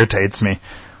 It just irritates me.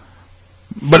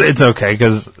 But it's okay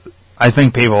because I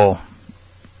think people.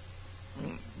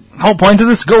 The whole point of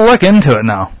this is go look into it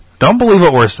now. Don't believe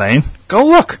what we're saying. Go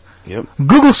look. Yep.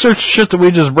 Google search shit that we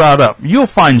just brought up. You'll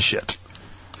find shit.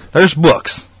 There's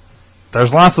books.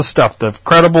 There's lots of stuff. The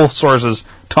credible sources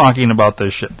talking about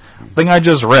this shit. Thing I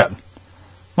just read.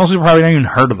 Most people probably haven't even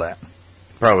heard of that.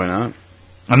 Probably not.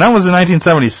 And that was in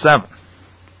 1977.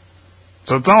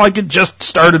 So it's not like it just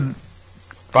started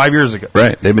 5 years ago.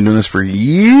 Right. They've been doing this for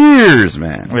years,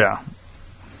 man. Yeah.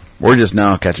 We're just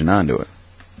now catching on to it.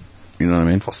 You know what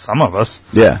I mean? Well, some of us.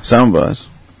 Yeah, some of us.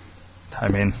 I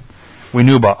mean, we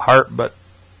knew about HAARP, but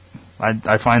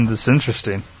I find this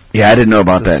interesting. Yeah, I didn't know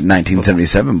about that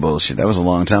 1977 bullshit. That was a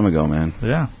long time ago, man.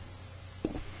 Yeah.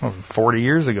 Well, 40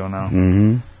 years ago now.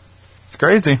 Mm-hmm. It's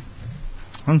crazy.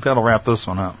 I think that'll wrap this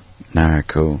one up. All right,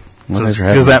 cool.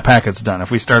 Because that packet's done.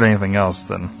 If we start anything else,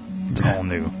 then it's a whole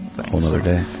new thing. Whole nother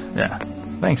day. Yeah.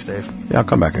 Thanks, Dave. Yeah, I'll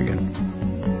come back again.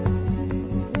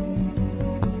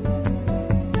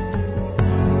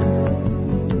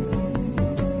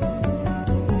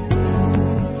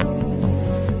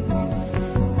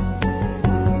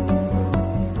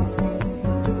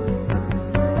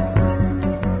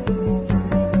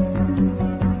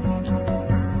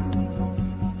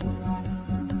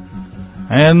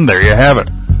 And there you have it.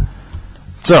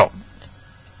 So,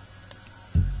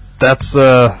 that's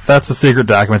the secret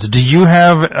documents. Do you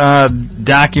have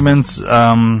documents,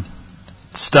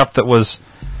 stuff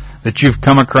that you've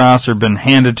come across or been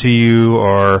handed to you,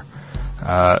 or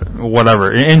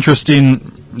whatever, interesting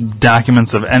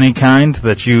documents of any kind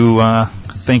that you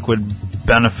think would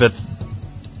benefit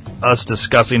us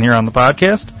discussing here on the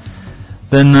podcast?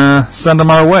 Then send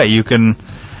them our way. You can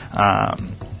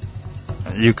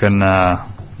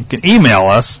email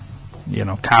us,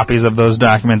 copies of those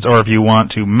documents, or if you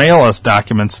want to mail us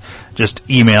documents, just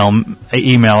email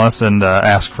us and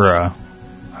ask for a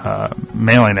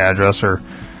mailing address or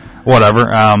whatever.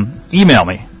 Email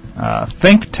me,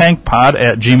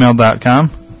 thinktankpod@gmail.com.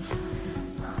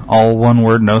 All one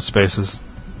word, no spaces.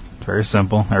 Very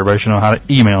simple. Everybody should know how to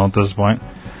email at this point.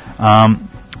 Or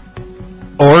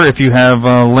if you have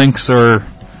links or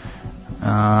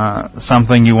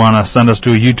something you want to send us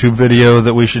to a YouTube video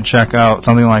that we should check out,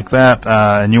 something like that,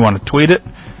 and you want to tweet it,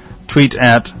 tweet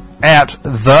at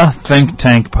the Think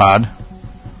Tank Pod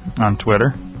on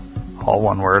Twitter. All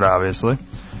one word, obviously.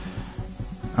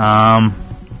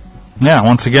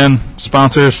 Once again,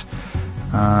 sponsors,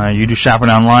 you do shopping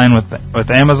online with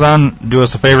Amazon. Do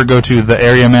us a favor, go to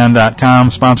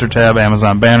theareaman.com, sponsor tab,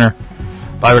 Amazon banner.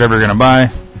 Buy whatever you're going to buy.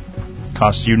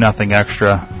 Costs you nothing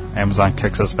extra. Amazon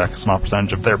kicks us back a small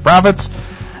percentage of their profits,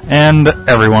 and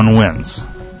everyone wins.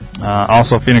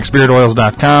 Also,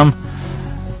 PhoenixBeardOils.com.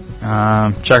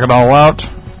 Check it all out.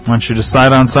 Once you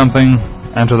decide on something,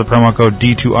 enter the promo code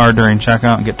D2R during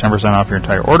checkout and get 10% off your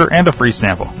entire order and a free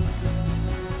sample.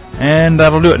 And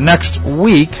that'll do it. Next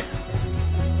week,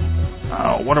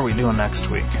 what are we doing next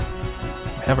week?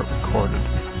 We have it recorded.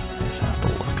 I just have to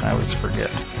look. I always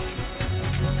forget.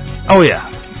 Oh, yeah.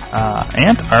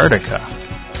 Antarctica.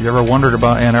 You ever wondered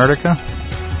about Antarctica?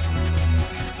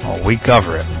 Well, we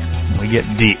cover it. We get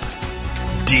deep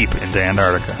into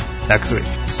Antarctica next week.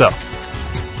 So,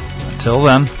 until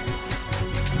then,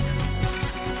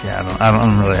 I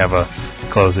don't really have a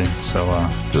closing. So,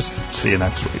 just see you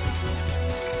next week.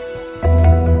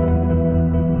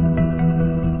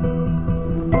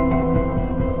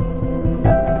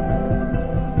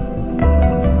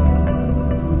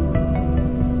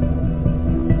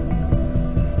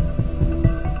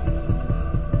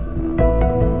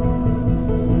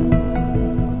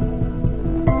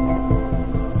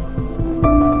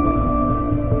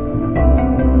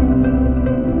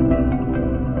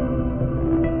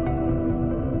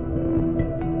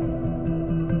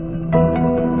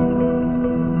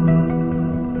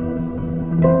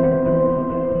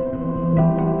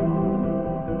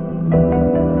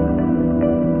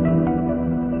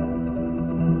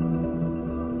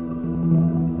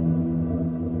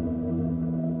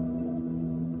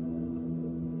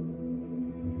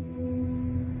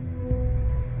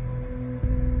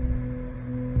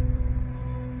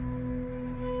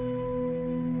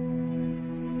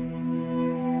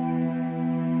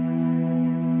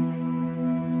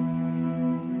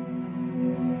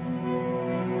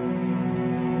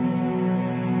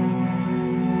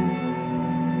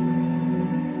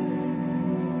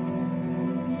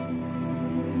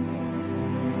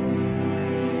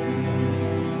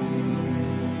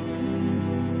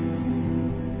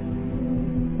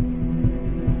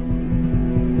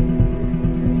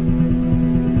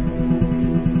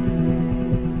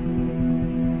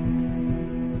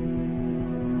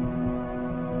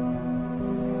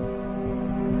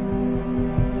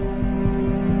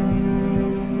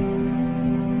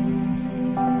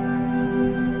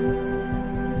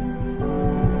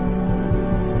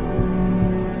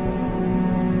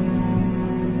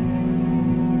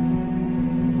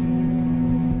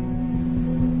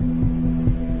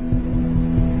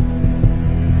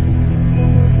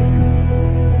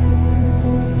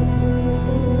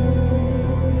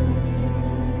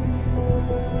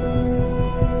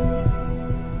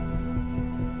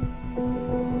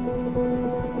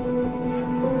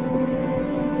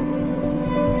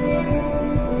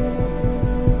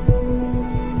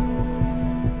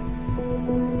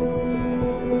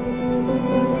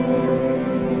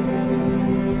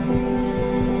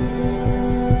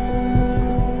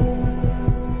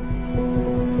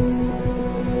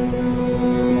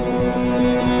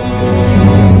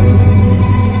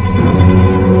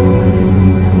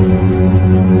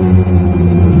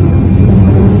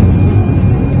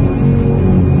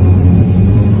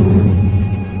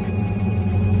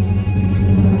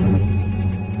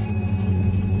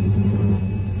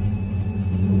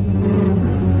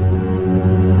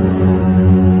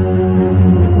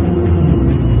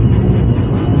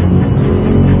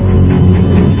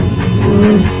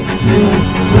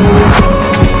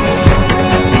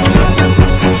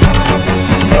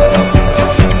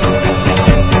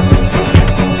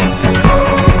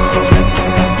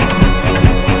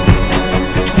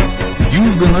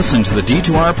 listening to the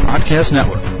D2R Podcast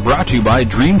Network, brought to you by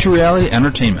Dream to Reality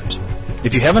Entertainment.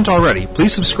 If you haven't already,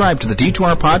 please subscribe to the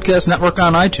D2R Podcast Network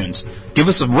on iTunes, give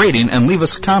us a rating, and leave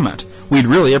us a comment. We'd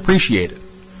really appreciate it.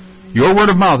 Your word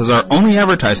of mouth is our only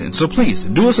advertising, so please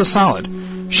do us a solid.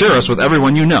 Share us with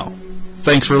everyone you know.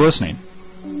 Thanks for listening.